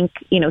 I think,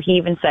 you know, he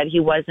even said he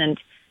wasn't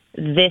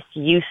this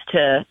used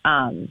to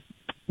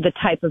the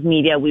type of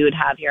media we would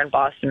have here in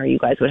Boston or you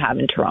guys would have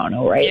in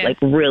Toronto, right? Yeah. Like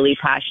really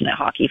passionate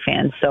hockey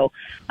fans. So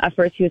at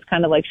first he was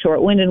kind of like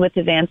short-winded with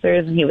his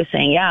answers, and he was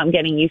saying, yeah, I'm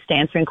getting used to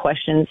answering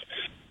questions.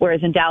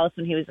 Whereas in Dallas,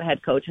 when he was the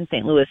head coach, in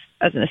St. Louis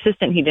as an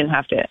assistant, he didn't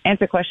have to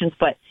answer questions.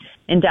 But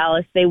in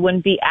Dallas, they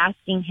wouldn't be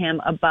asking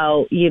him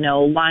about, you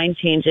know, line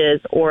changes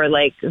or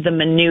like the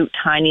minute,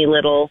 tiny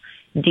little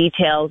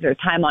details or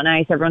time on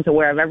ice. Everyone's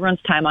aware of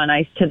everyone's time on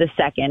ice to the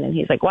second. And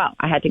he's like, wow,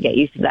 I had to get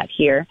used to that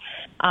here.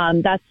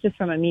 That's just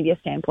from a media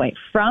standpoint.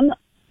 From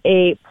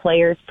a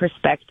player's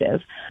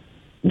perspective,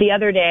 the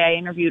other day I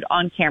interviewed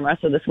on camera,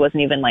 so this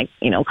wasn't even like,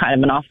 you know, kind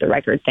of an off the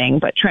record thing,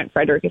 but Trent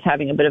Frederick is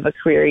having a bit of a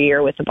career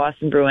year with the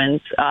Boston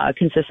Bruins,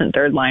 consistent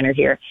third liner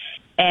here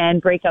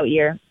and breakout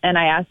year. And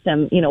I asked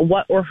him, you know,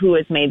 what or who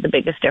has made the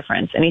biggest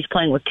difference? And he's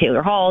playing with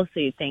Taylor Hall, so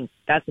you think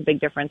that's a big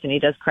difference, and he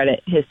does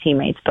credit his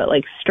teammates, but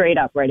like straight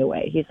up right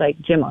away, he's like,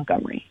 Jim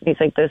Montgomery. He's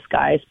like, this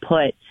guy's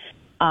put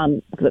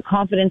the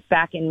confidence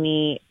back in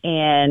me,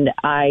 and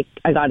I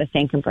got to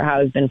thank him for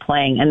how he's been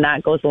playing. And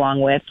that goes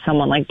along with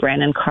someone like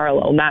Brandon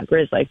Carlo, Matt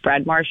Grzelcyk,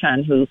 Brad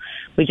Marchand, who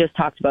we just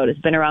talked about, has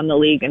been around the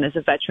league and is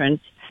a veteran,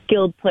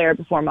 skilled player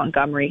before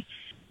Montgomery.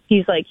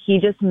 He's like, he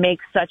just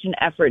makes such an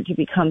effort to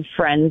become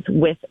friends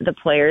with the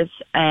players,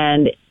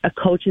 and a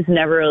coach is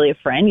never really a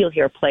friend. You'll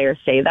hear players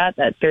say that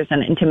there's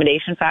an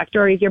intimidation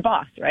factor, or he's your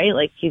boss, right?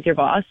 Like, he's your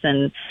boss,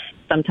 and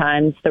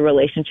sometimes the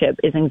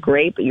relationship isn't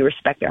great, but you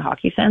respect their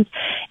hockey sense.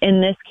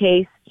 In this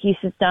case, he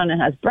sits down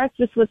and has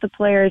breakfast with the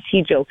players.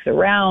 He jokes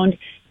around.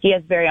 He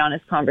has very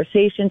honest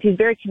conversations. He's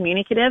very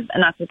communicative,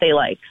 and that's what they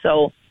like.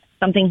 So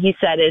something he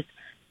said is,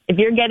 if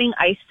you're getting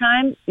ice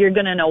time, you're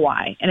going to know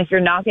why. And if you're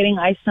not getting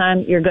ice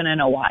time, you're going to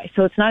know why.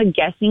 So it's not a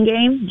guessing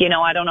game. You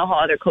know, I don't know how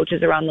other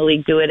coaches around the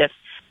league do it if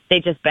they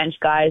just bench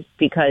guys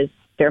because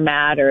they're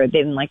mad or they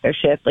didn't like their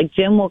shift. Like,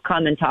 Jim will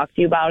come and talk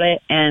to you about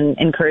it and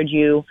encourage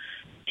you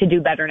to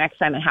do better next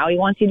time and how he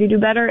wants you to do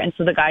better. And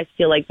so the guys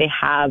feel like they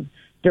have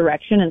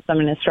direction and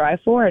something to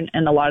strive for, and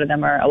a lot of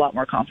them are a lot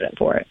more confident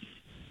for it.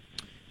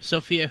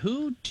 Sofia,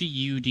 who do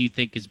you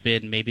think has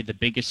been maybe the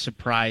biggest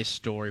surprise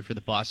story for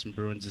the Boston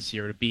Bruins this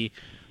year? To be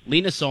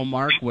Linus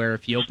Ullmark, where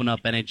if you open up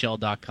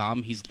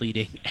NHL.com, he's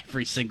leading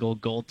every single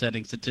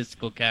goaltending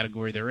statistical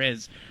category there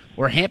is,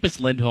 or Hampus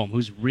Lindholm,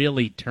 who's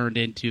really turned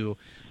into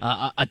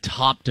a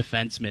top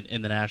defenseman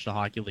in the National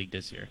Hockey League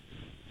this year?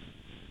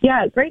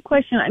 Yeah, great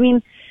question. I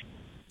mean,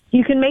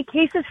 you can make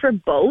cases for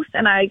both,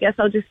 and I guess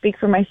I'll just speak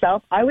for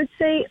myself. I would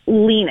say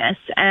Linus,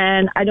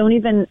 and I don't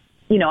even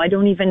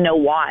know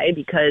why,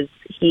 because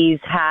he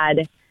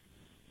had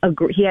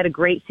a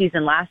great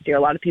season last year. A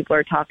lot of people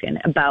are talking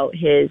about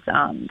his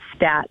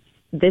stats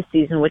this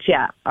season, which,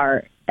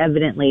 are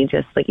evidently,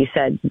 just like you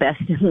said, best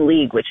in the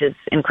league, which is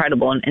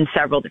incredible in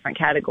several different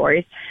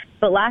categories.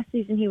 But last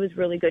season he was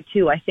really good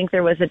too. I think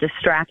there was a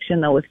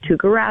distraction though with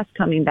Tuukka Rask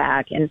coming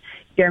back and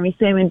Jeremy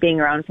Swayman being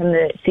around from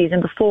the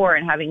season before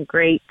and having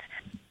great,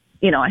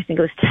 I think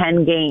it was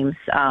 10 games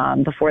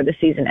before the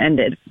season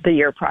ended the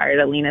year prior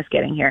to Linus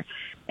getting here.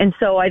 And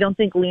so I don't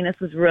think Linus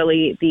was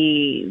really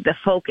the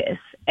focus.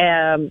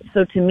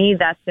 So to me,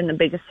 that's been the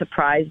biggest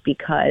surprise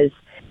because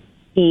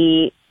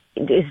he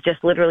is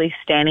just literally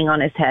standing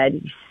on his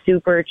head,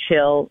 super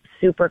chill,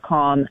 super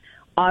calm,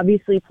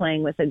 obviously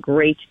playing with a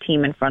great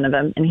team in front of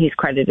him, and he's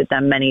credited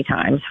them many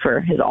times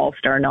for his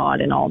all-star nod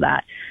and all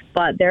that.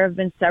 But there have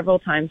been several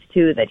times,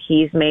 too, that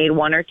he's made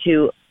one or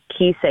two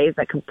key saves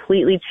that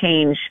completely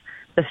change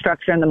the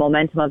structure and the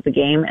momentum of the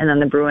game, and then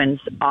the Bruins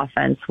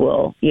offense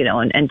will,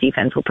 and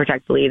defense will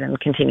protect the lead and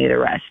continue the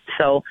rest.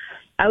 So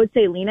I would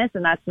say Linus,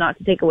 and that's not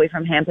to take away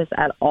from Hampus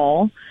at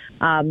all.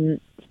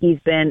 He's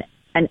been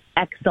an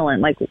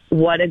excellent,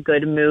 what a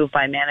good move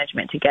by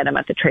management to get him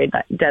at the trade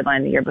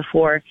deadline the year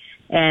before,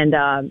 and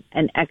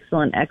an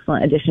excellent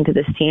addition to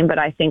this team. But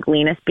I think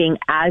Linus being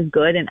as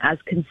good and as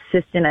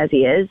consistent as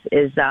he is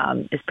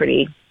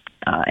pretty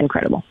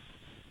incredible.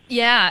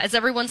 Yeah, as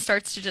everyone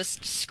starts to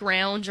just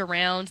scrounge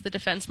around the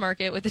defense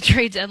market with the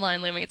trade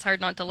deadline looming, it's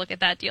hard not to look at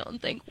that deal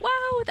and think,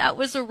 wow, that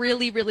was a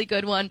really, really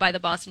good one by the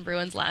Boston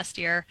Bruins last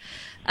year.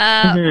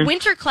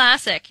 Winter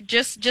Classic,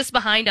 just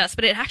behind us,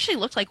 but it actually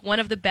looked like one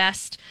of the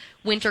best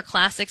Winter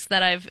Classics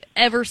that I've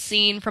ever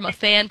seen from a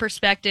fan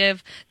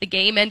perspective. The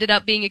game ended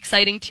up being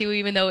exciting too,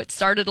 even though it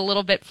started a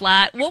little bit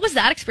flat. What was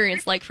that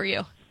experience like for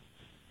you?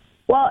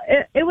 Well,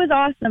 it was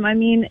awesome. I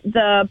mean,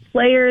 the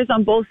players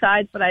on both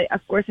sides, but I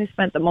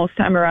spent the most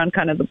time around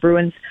kind of the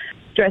Bruins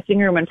dressing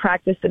room and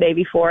practice the day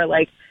before.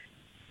 I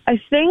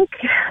think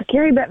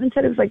Gary Bettman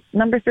said it was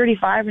number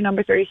 35 or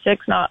number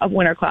 36, not of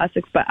Winter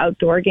Classics, but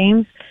outdoor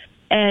games.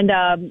 And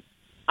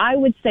I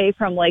would say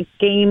from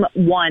game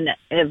one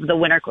of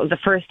the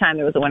first time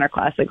there was a Winter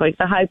Classic,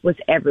 the hype was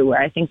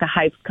everywhere. I think the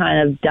hype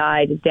kind of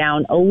died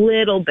down a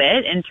little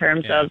bit in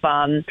terms of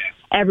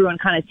everyone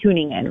kind of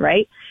tuning in,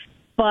 right?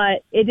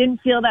 But it didn't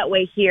feel that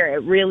way here.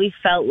 It really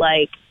felt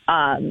like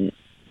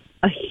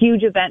a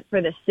huge event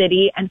for the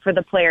city and for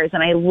the players,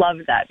 and I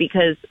loved that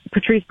because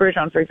Patrice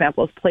Bergeron, for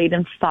example, has played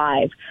in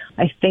 5.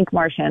 I think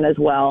Marchand as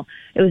well.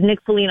 It was Nick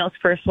Foligno's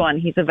first one.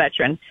 He's a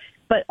veteran.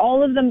 But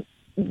all of them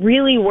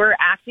really were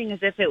acting as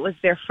if it was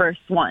their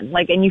first one.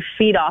 And you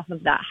feed off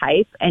of that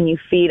hype and you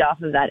feed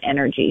off of that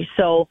energy.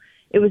 So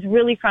it was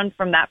really fun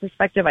from that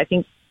perspective. I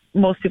think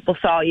most people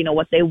saw,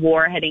 what they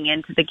wore heading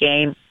into the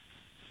game.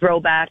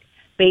 Throwback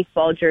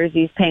baseball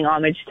jerseys paying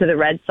homage to the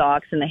Red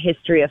Sox and the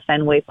history of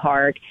Fenway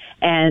Park.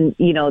 And,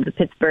 the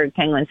Pittsburgh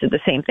Penguins did the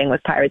same thing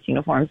with Pirates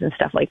uniforms and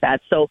stuff like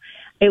that. So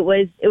it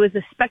was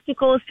a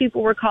spectacle, as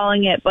people were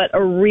calling it, but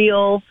a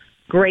real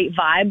great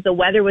vibe. The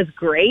weather was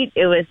great.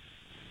 It was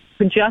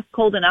just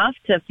cold enough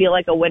to feel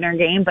like a winter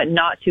game, but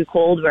not too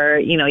cold where,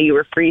 you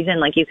were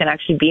freezing. You can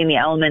actually be in the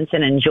elements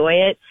and enjoy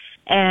it.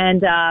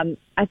 And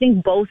I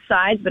think both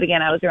sides, but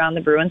again, I was around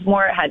the Bruins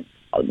more, had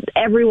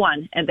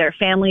everyone and their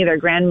family, their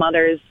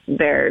grandmothers,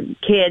 their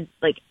kids,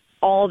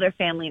 all their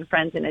family and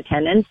friends in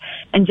attendance.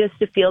 And just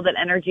to feel that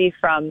energy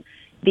from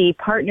the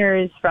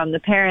partners, from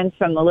the parents,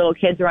 from the little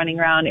kids running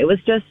around, it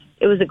was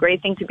a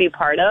great thing to be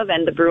part of.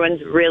 And the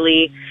Bruins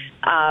really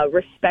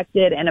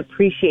respected and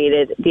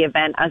appreciated the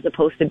event, as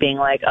opposed to being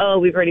oh,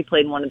 we've already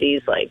played one of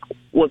these,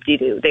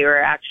 whoop-de-doo. They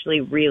were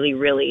actually really,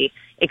 really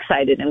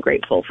excited and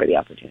grateful for the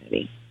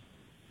opportunity.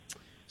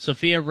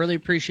 Sophia, really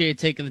appreciate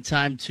taking the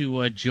time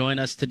to join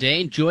us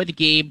today. Enjoy the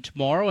game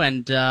tomorrow,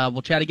 and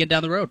we'll chat again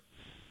down the road.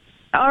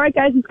 All right,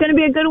 guys. It's going to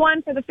be a good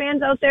one for the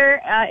fans out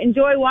there.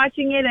 Enjoy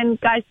watching it, and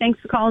guys, thanks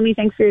for calling me.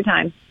 Thanks for your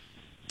time.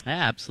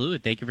 Yeah, absolutely.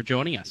 Thank you for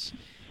joining us.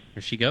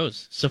 Here she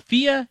goes.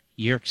 Sophia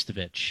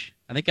Jurkstovich.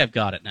 I think I've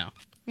got it now.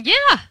 Yeah,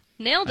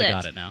 nailed it. I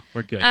got it now.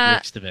 We're good.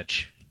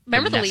 Jurkstovich.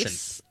 Remember the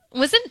Leafs?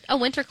 Was it a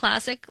Winter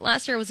Classic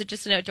last year, or was it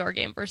just an outdoor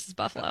game versus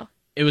Buffalo?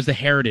 It was the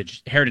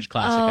Heritage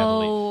Classic, I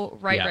believe. Oh,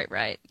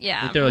 right.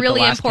 Yeah,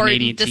 really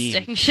important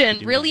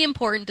distinction. Really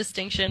important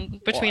distinction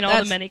between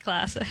all the many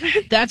classics.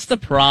 That's the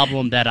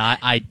problem that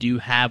I do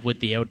have with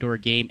the outdoor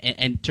game.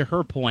 And to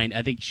her point,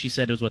 I think she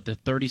said it was, the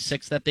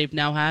 36th that they've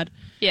now had?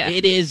 Yeah.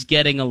 It is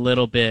getting a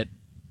little bit,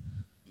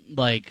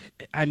 I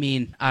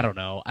don't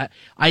know.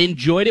 I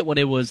enjoyed it when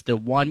it was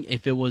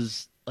if it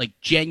was,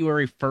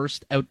 January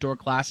 1st outdoor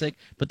classic.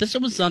 But this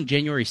one was on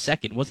January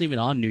 2nd. It wasn't even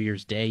on New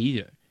Year's Day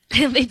either.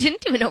 They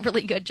didn't do an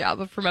overly good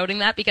job of promoting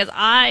that because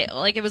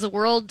it was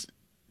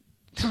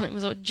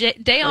a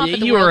day off at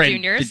the World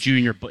Juniors. The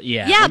junior,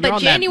 yeah. Yeah, but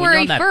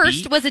January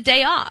 1st was a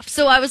day off.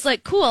 So I was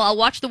like, cool, I'll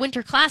watch the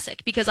Winter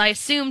Classic because I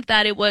assumed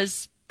that it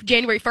was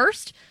January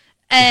 1st.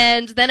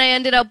 And then I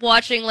ended up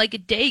watching a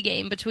day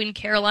game between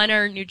Carolina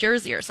or New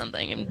Jersey or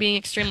something and being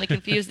extremely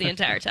confused the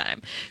entire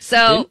time.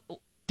 So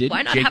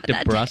why not have it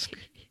that day?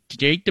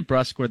 Jake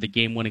DeBrusk scored the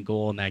game-winning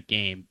goal in that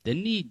game.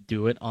 Didn't he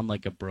do it on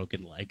a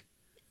broken leg?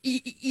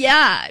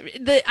 Yeah,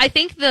 I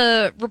think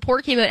the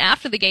report came out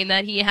after the game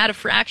that he had a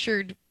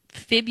fractured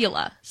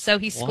fibula, so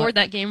he scored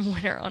that game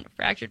winner on a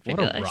fractured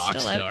fibula. What a rock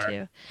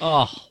star!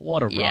 Oh,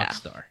 what a rock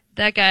star!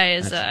 That guy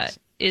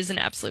is an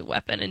absolute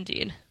weapon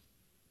indeed.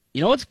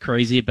 You know what's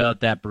crazy about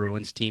that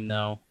Bruins team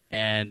though,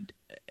 and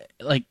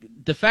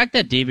the fact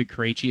that David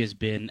Krejci has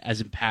been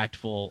as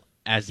impactful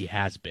as he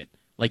has been.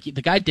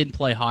 The guy didn't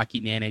play hockey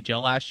in the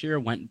NHL last year.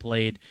 Went and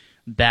played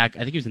back. I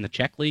think he was in the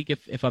Czech League,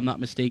 if I'm not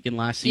mistaken,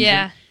 last season.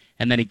 Yeah.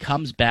 And then he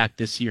comes back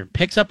this year and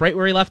picks up right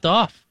where he left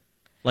off,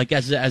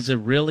 as a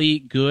really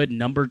good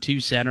number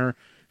 2 center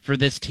for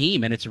this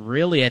team. And it's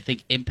really, I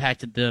think,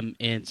 impacted them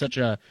in such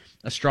a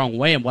strong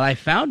way. And what I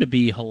found to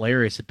be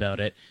hilarious about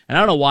it, and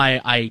I don't know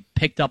why I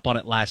picked up on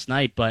it last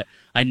night, but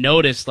I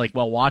noticed,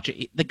 while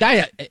watching, the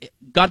guy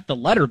got the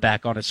letter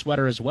back on his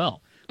sweater as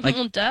well.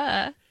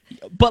 Duh.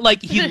 But,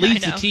 like, he I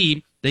leads the know.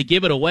 team, they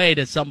give it away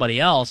to somebody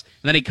else,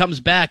 and then he comes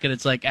back, and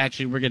it's like,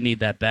 actually, we're going to need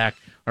that back.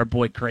 Our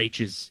boy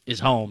Krejci is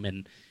home,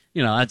 and,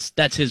 you know,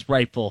 that's his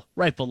rightful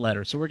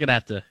letter, so we're going to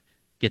have to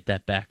get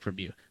that back from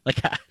you. Like,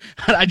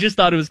 I just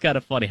thought it was kind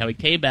of funny how he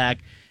came back,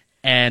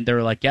 and they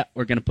were like, "Yeah,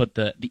 we're gonna put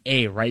the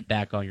A right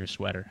back on your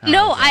sweater."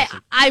 No,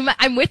 Awesome.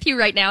 I'm with you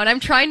right now, and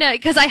I'm trying to,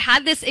 because I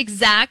had this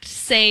exact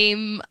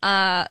same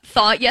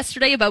thought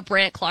yesterday about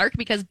Brant Clark,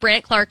 because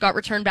Brant Clark got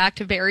returned back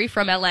to Barrie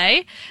from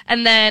LA,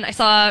 and then I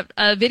saw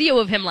a video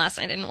of him last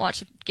night. I didn't watch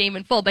the game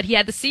in full, but he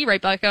had the C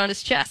right back on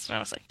his chest, and I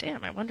was like,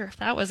 damn, I wonder if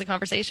that was a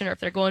conversation, or if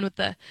they're going with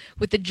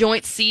the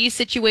joint C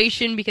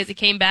situation because he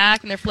came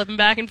back and they're flipping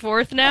back and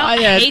forth now.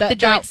 I hate the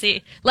joint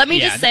C. Let me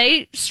just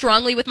say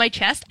strongly with my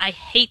chest, I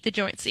hate the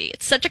joint C.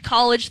 It's such a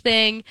college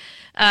thing.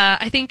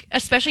 I think,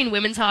 especially in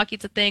women's hockey,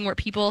 it's a thing where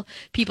people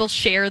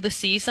share the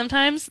C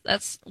sometimes.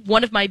 That's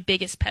one of my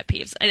biggest pet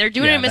peeves. They're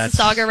doing it in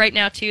Mississauga right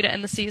now, too, to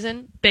end the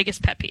season.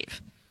 Biggest pet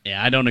peeve.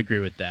 Yeah, I don't agree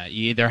with that.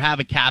 You either have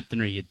a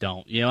captain or you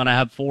don't. You want to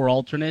have 4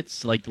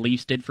 alternates like the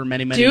Leafs did for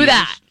many years? Do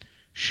that.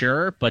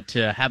 Sure, but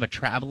to have a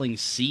traveling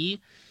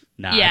C?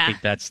 Nah, Yeah. I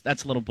think that's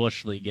a little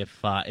bush league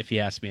if you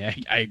ask me.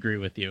 I agree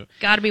with you.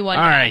 Gotta be one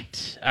All guy.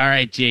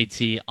 right,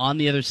 JT. On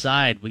the other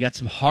side, we got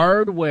some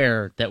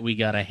hardware that we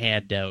got to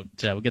hand out.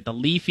 We got the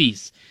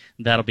Leafies.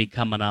 That'll be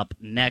coming up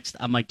next.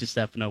 I'm Mike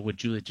DeStefano with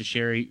Julia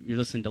Teixeira. You're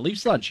listening to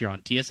Leafs Lunch here on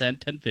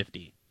TSN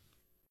 1050.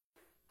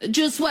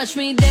 Just watch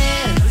me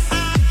dance.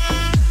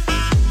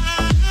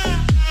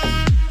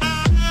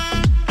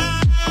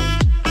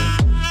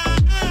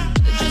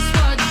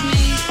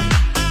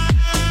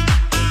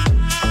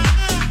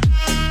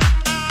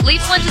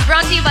 Leafs Lunch is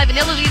brought to you by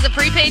Vanilla Visa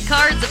prepaid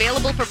cards,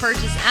 available for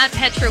purchase at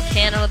Petro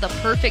Canada. The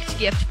perfect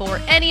gift for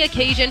any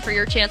occasion for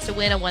your chance to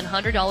win a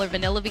 $100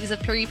 Vanilla Visa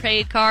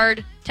prepaid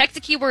card. Text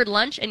the keyword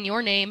lunch and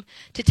your name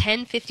to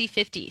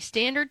 105050.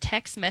 Standard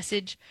text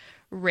message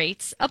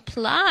rates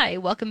apply.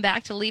 Welcome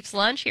back to Leafs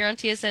Lunch here on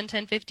TSN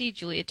 1050.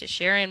 Julia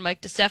Teixeira and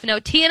Mike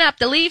DeStefano teeing up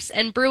the Leafs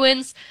and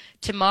Bruins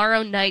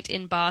tomorrow night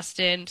in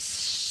Boston.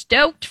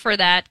 Stoked for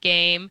that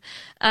game.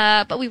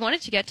 But we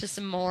wanted to get to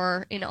some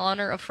more in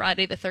honor of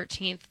Friday the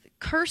 13th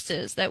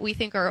curses that we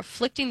think are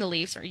afflicting the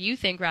Leafs, or you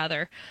think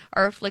rather,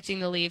 are afflicting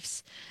the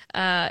Leafs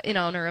in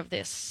honor of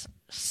this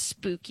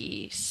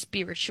spooky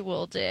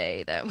spiritual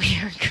day that we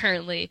are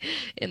currently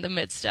in the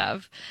midst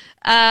of.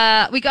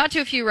 We got to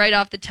a few right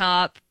off the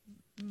top.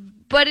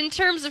 But in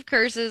terms of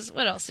curses,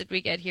 what else did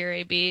we get here,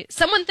 AB?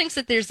 Someone thinks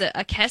that there's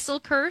a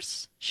Kessel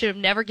curse. Should have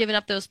never given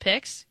up those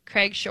picks.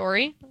 Craig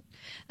Shorey.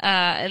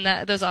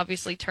 And those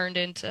obviously turned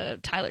into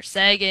Tyler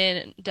Seguin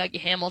and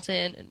Dougie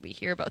Hamilton, and we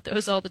hear about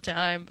those all the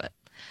time, but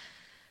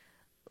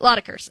a lot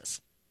of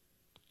curses.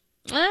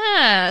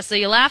 So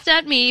you laughed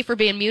at me for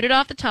being muted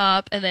off the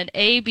top, and then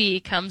AB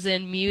comes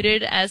in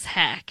muted as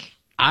heck.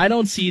 I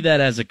don't see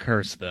that as a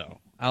curse, though.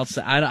 I'll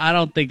say I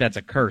don't think that's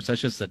a curse.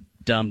 That's just a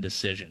dumb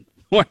decision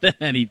more than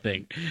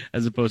anything,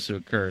 as opposed to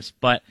a curse.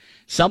 But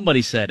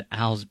somebody said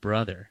Al's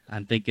brother.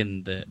 I'm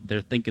thinking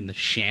they're thinking the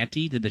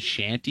Shanty. Did the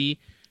Shanty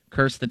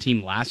curse the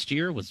team last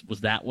year? Was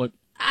that what?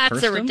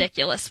 That's a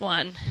ridiculous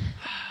one.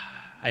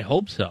 I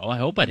hope so. I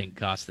hope I didn't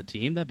cost the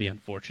team. That'd be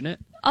unfortunate.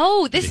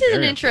 Oh, this is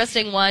an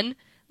interesting one.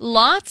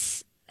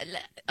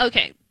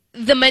 Okay,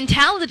 the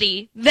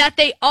mentality that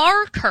they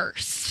are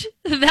cursed.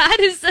 That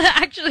is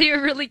actually a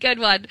really good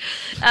one.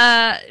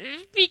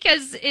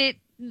 Because it,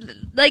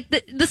 like,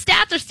 the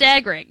stats are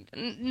staggering.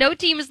 No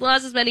team has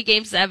lost as many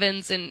Game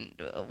 7s, and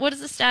what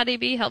is the stat,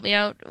 AB? Help me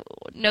out.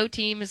 No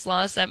team has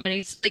lost that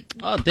many. Like,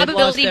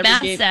 probability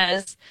math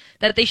says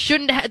that they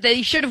should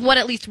have won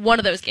at least one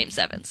of those Game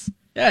 7s.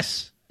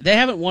 Yes. They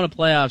haven't won a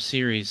playoff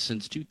series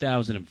since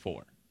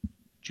 2004,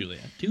 Julia.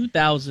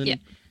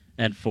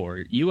 2004.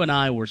 Yeah. You and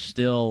I were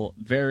still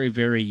very,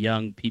 very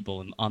young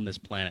people on this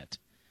planet.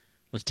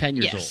 I was 10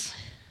 years old.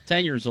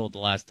 10 years old the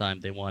last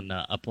time they won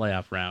a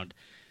playoff round.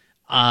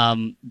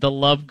 The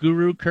Love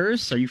Guru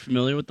curse. Are you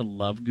familiar with the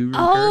Love Guru curse?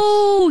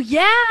 Oh,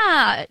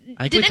 yeah.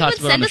 Did anyone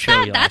send us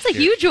that? That's a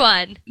huge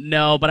one.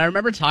 No, but I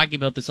remember talking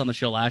about this on the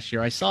show last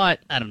year. I saw it,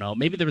 I don't know,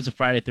 maybe there was a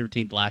Friday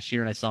 13th last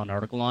year, and I saw an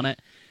article on it.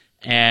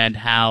 And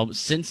how,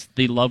 since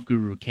the Love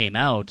Guru came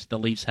out, the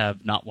Leafs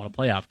have not won a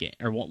playoff game,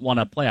 or won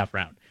a playoff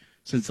round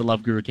since the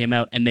Love Guru came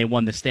out, and they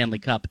won the Stanley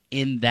Cup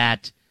in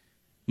that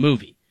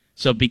movie.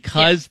 So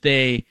because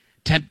they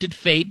tempted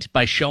fate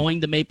by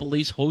showing the Maple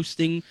Leafs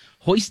hoisting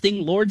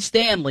Lord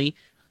Stanley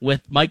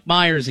with Mike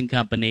Myers and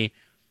company,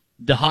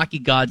 the hockey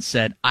gods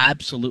said,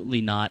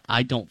 absolutely not,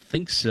 I don't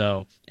think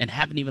so, and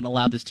haven't even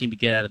allowed this team to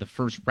get out of the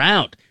first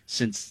round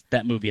since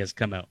that movie has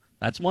come out.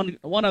 That's one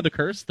other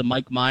curse, the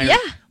Mike Myers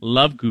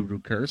Love Guru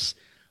curse.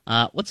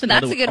 What's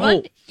another? That's a good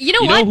one. You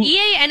know what?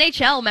 EA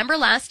NHL. Remember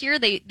last year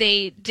they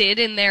did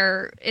in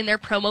their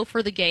promo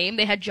for the game.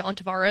 They had John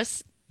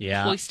Tavares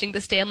hoisting the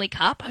Stanley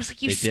Cup. I was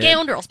like, you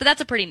scoundrels! But that's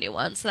a pretty new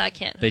one, so that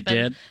can't have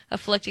been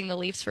afflicting the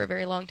Leafs for a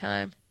very long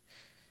time.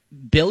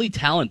 Billy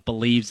Talent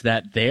believes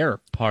that they're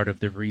part of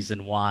the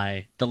reason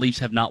why the Leafs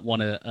have not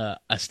won a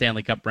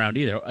Stanley Cup round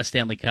either, a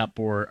Stanley Cup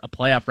or a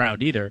playoff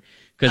round either,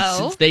 because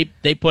since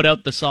they put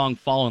out the song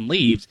 "Fallen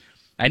Leaves,"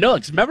 I know.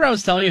 Cause remember, I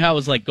was telling you how I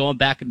was like going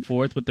back and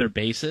forth with their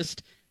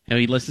bassist.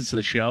 He listens to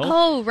the show.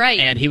 Oh, right.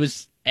 And he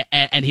was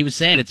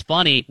saying it's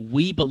funny.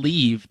 We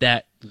believe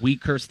that we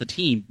cursed the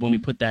team when we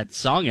put that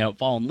song out,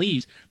 "Fallen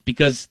Leaves,"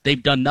 because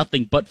they've done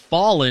nothing but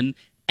fallen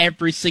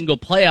every single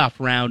playoff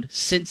round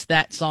since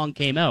that song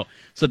came out.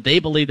 So they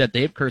believe that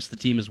they've cursed the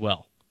team as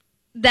well.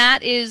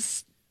 That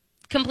is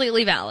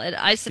completely valid,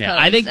 I suppose. Yeah,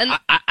 I think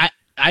I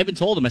even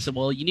told him, I said,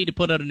 well, you need to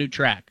put out a new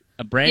track,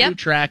 a brand new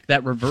track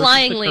that reverses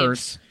Flying the Leaves.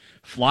 curse.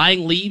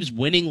 Flying Leaves,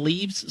 winning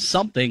leaves,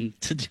 something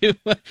to do.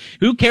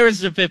 Who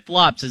cares if it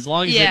flops as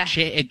long as it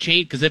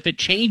changes? Because if it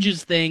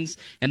changes things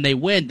and they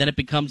win, then it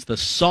becomes the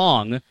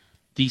song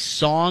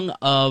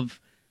of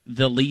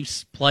the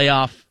Leafs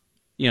playoff,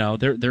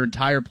 their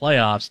entire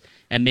playoffs,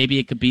 and maybe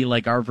it could be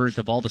like our version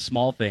of All the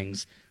Small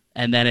Things,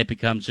 and then it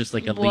becomes just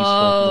like a Leafs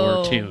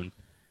folklore tune.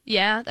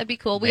 Yeah, that'd be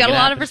cool. We got a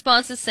lot of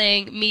responses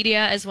saying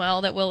media as well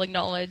that we'll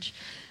acknowledge.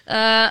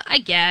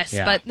 I guess,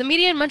 but the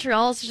media in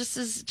Montreal is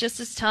just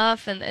as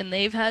tough, and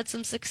they've had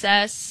some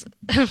success,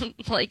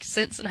 like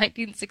since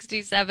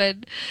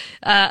 1967.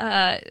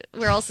 Where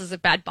else is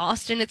it bad?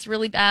 Boston, it's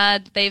really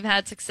bad. They've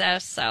had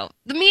success, so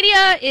the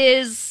media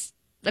is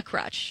a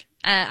crutch.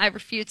 I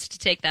refuse to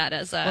take that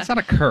as a. Well, it's not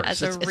a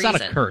curse. It's not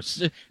a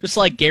curse. Just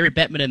like Gary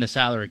Bettman and the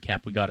salary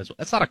cap we got as well.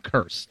 That's not a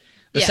curse.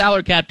 The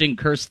salary cap didn't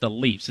curse the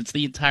Leafs. It's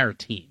the entire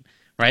team,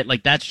 right?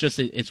 Like that's just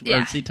it's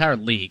the entire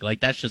league. Like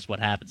that's just what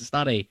happens. It's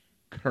not a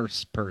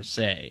curse per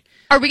se.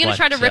 Are we going to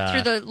try to rip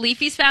through the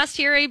Leafies fast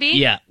here, AB?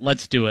 Yeah,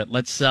 let's do it.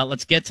 Let's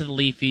get to the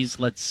Leafies.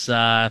 Let's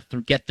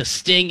get the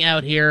sting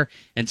out here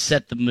and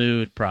set the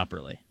mood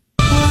properly.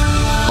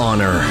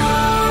 Honor,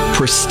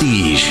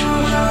 prestige,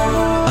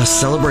 a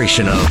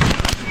celebration of.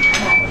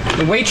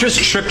 The waitress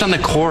tripped on the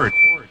cord.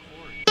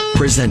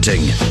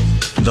 Presenting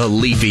the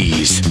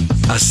Leafies,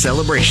 a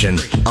celebration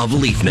of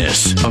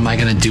Leafness. What am I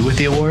going to do with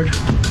the award?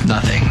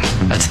 Nothing.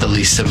 That's the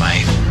least of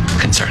my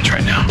concerns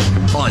right now.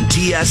 On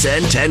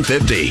TSN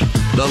 1050,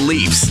 the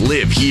Leafs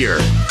live here.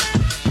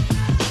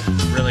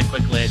 Really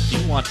quickly, I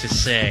do want to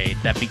say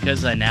that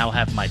because I now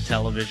have my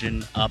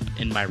television up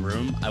in my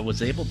room, I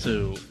was able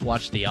to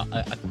watch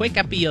a quick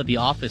epi of The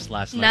Office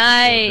last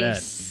night.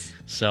 Nice.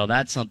 So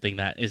that's something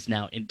that is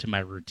now into my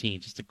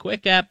routine. Just a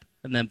quick ep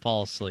and then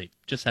fall asleep.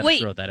 Just have to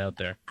throw that out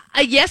there.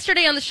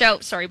 Yesterday on the show,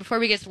 sorry, before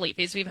we get to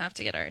Leafies, we have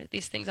to get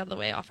these things out of the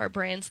way off our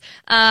brains.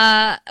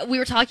 We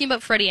were talking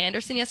about Freddie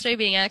Anderson yesterday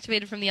being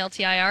activated from the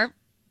LTIR.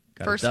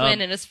 First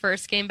win in his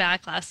first game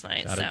back last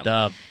night. Got a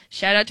dub.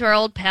 Shout out to our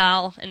old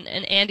pal and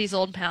Andy's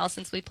old pal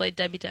since we played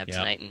Debbie Deb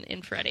tonight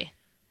in Freddie.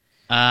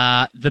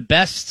 The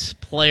best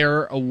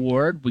player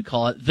award, we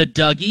call it the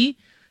Dougie.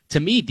 To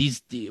me,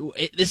 this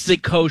is a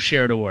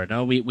co-shared award.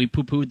 No, we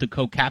poo-pooed the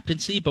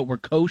co-captaincy, but we're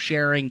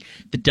co-sharing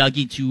the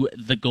Dougie to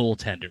the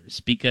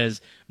goaltenders because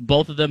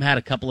both of them had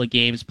a couple of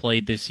games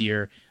played this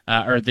year,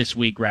 or this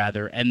week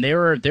rather, and they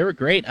were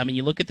great. I mean,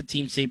 you look at the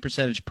team save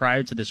percentage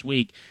prior to this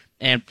week,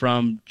 and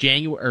from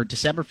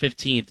December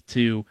 15th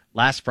to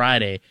last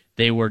Friday,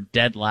 they were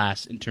dead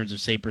last in terms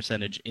of save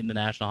percentage in the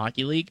National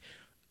Hockey League.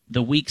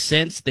 The week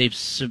since, they've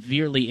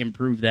severely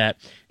improved that.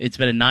 It's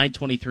been a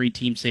 .923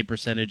 team save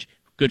percentage,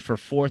 good for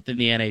fourth in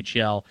the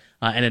NHL,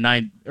 and a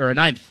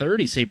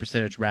 930 save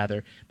percentage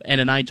rather,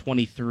 and a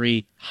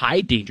 .923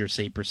 high danger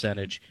save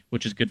percentage,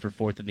 which is good for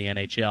fourth in the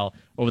NHL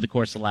over the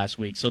course of last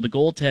week. So the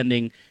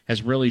goaltending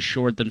has really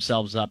shored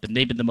themselves up, and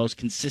they've been the most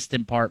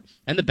consistent part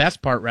and the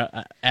best part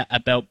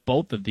about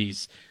both of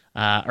these.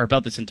 Or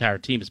about this entire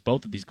team is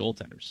both of these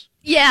goaltenders.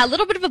 Yeah, a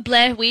little bit of a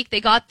bleh week. They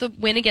got the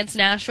win against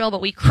Nashville,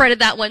 but we credit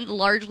that one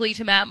largely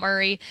to Matt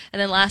Murray.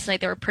 And then last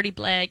night they were pretty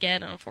bleh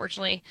again, and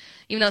unfortunately,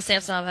 even though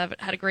Samsonov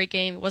had a great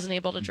game, he wasn't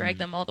able to drag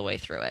them all the way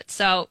through it.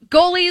 So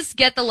goalies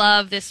get the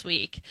love this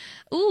week.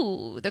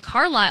 Ooh, the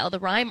Carlisle, the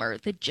Reimer,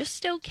 the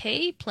just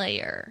okay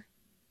player.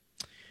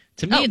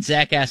 To me, it's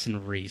Zach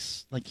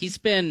Aston-Reese. Like, he's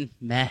been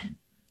meh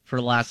for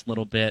the last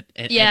little bit.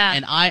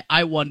 And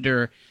I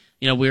wonder...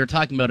 we were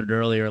talking about it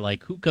earlier,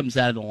 like who comes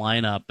out of the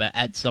lineup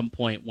at some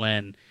point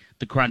when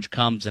the crunch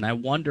comes, and I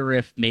wonder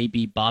if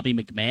maybe Bobby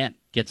McMahon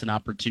gets an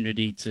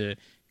opportunity to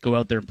go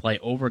out there and play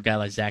over a guy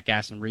like Zach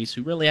Aston-Reese,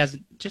 who really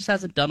hasn't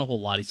done a whole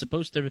lot. He's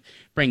supposed to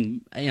bring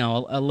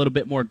a little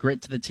bit more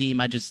grit to the team.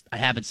 I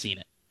haven't seen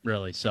it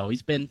really, so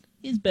he's been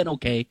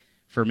okay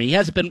for me. He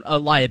hasn't been a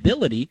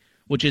liability,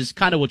 which is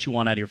kind of what you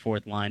want out of your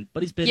fourth line,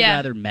 but he's been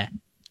rather meh.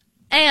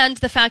 And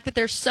the fact that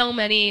there's so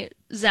many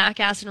Zach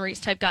Aston-Reese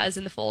type guys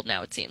in the fold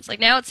now, it seems like.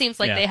 Now it seems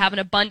like they have an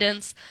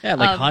abundance. Yeah,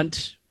 like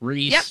Hunt,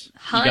 Reese.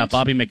 Hunt. You got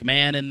Bobby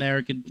McMahon in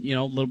there. A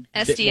little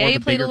SDA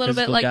bit played a little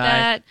bit like guy.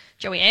 that.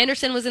 Joey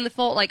Anderson was in the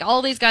fold. Like,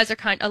 all these guys are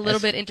a little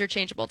bit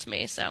interchangeable to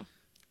me, so.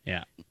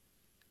 Yeah.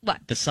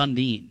 What? The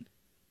Sundin.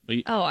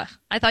 Oh,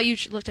 I thought you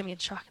looked at me in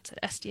shock and said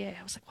SDA.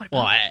 I was like, what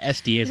about? Well,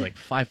 SDA is like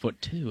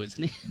 5'2",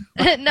 isn't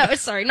he? No,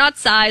 sorry, not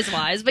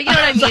size-wise, but you know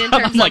what I mean in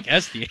terms I'm like of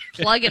SDA.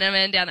 plugging him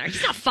in down there.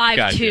 He's not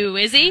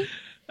 5'2", is he?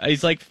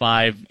 He's like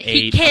 5'8".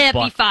 He can't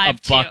be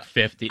 5'2".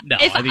 $150. No.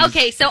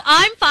 Okay, so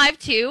I'm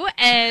 5'2",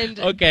 and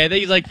okay, then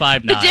he's like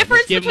 5'9". the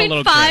difference Give him a between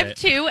little credit.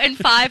 5'2" and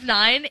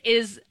 5'9"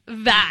 is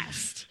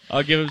vast.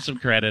 I'll give him some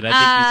credit. I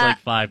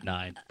think he's like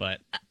 5'9", but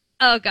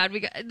oh god,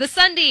 we got the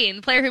Sundin,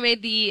 the player who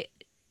made the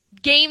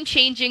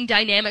game-changing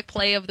dynamic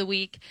play of the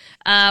week.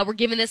 We're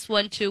giving this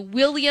one to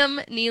William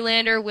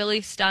Nylander,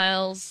 Willie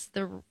Styles,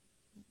 the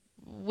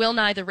Will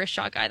Nye, the wrist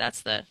shot guy.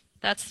 That's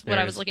what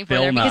I was looking for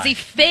there, because he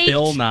faked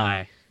Bill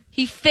Nye.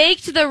 He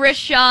faked the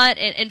wrist shot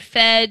and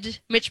fed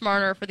Mitch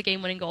Marner for the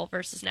game-winning goal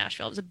versus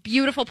Nashville. It was a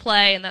beautiful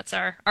play, and that's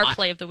our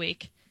play of the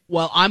week.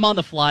 Well, I'm on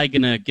the fly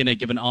gonna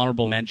give an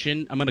honorable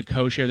mention. I'm gonna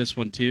co-share this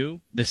one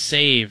too. The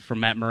save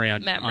from Matt Murray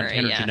on Tanner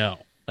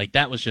Jeannot. Like,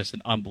 that was just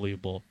an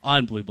unbelievable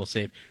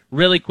save.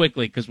 Really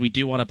quickly, because we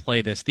do want to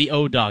play this. The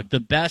O-Dog, the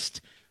best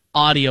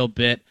audio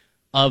bit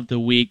of the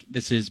week.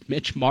 This is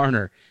Mitch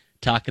Marner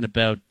talking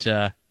about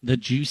the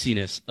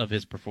juiciness of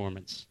his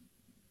performance.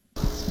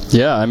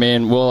 Yeah, I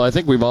mean, well, I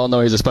think we all know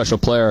he's a special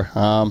player.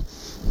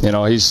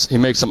 He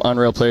makes some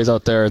unreal plays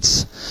out there.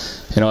 It's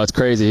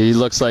crazy. He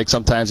looks like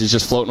sometimes he's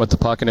just floating with the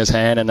puck in his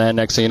hand, and then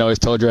next thing you know, he's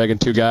toe dragging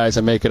two guys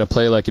and making a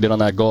play like he did on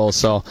that goal.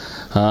 So,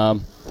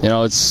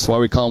 it's why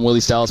we call him Willie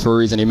Styles for a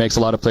reason. He makes a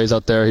lot of plays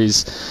out there.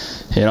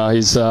 He's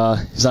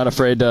not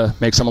afraid to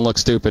make someone look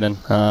stupid, and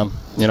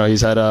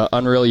he's had an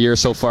unreal year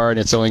so far, and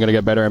it's only going to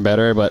get better and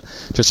better. But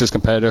just his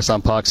competitiveness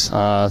on pucks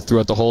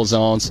throughout the whole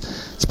zones,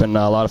 it's been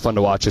a lot of fun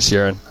to watch this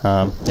year,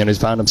 and he's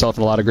found himself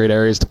in a lot of great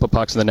areas to put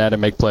pucks in the net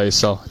and make plays.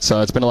 So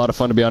it's been a lot of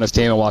fun to be on his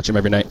team and watch him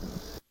every night.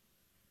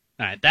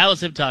 All right, that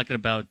was him talking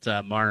about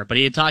Marner, but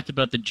he had talked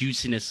about the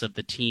juiciness of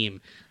the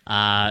team.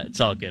 It's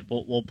all good.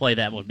 We'll play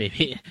that one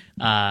maybe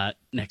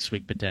next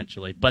week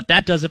potentially. But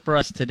that does it for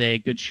us today.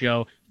 Good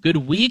show, good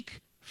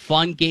week,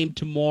 fun game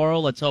tomorrow.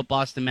 Let's hope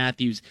Austin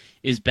Matthews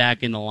is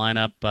back in the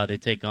lineup. They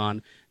take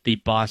on the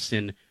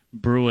Boston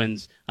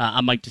Bruins.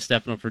 I'm Mike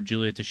DiStefano for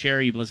Julia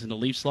Teixeira. You've listened to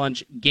Leafs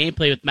Lunch.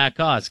 Gameplay with Matt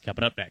Cause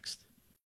coming up next.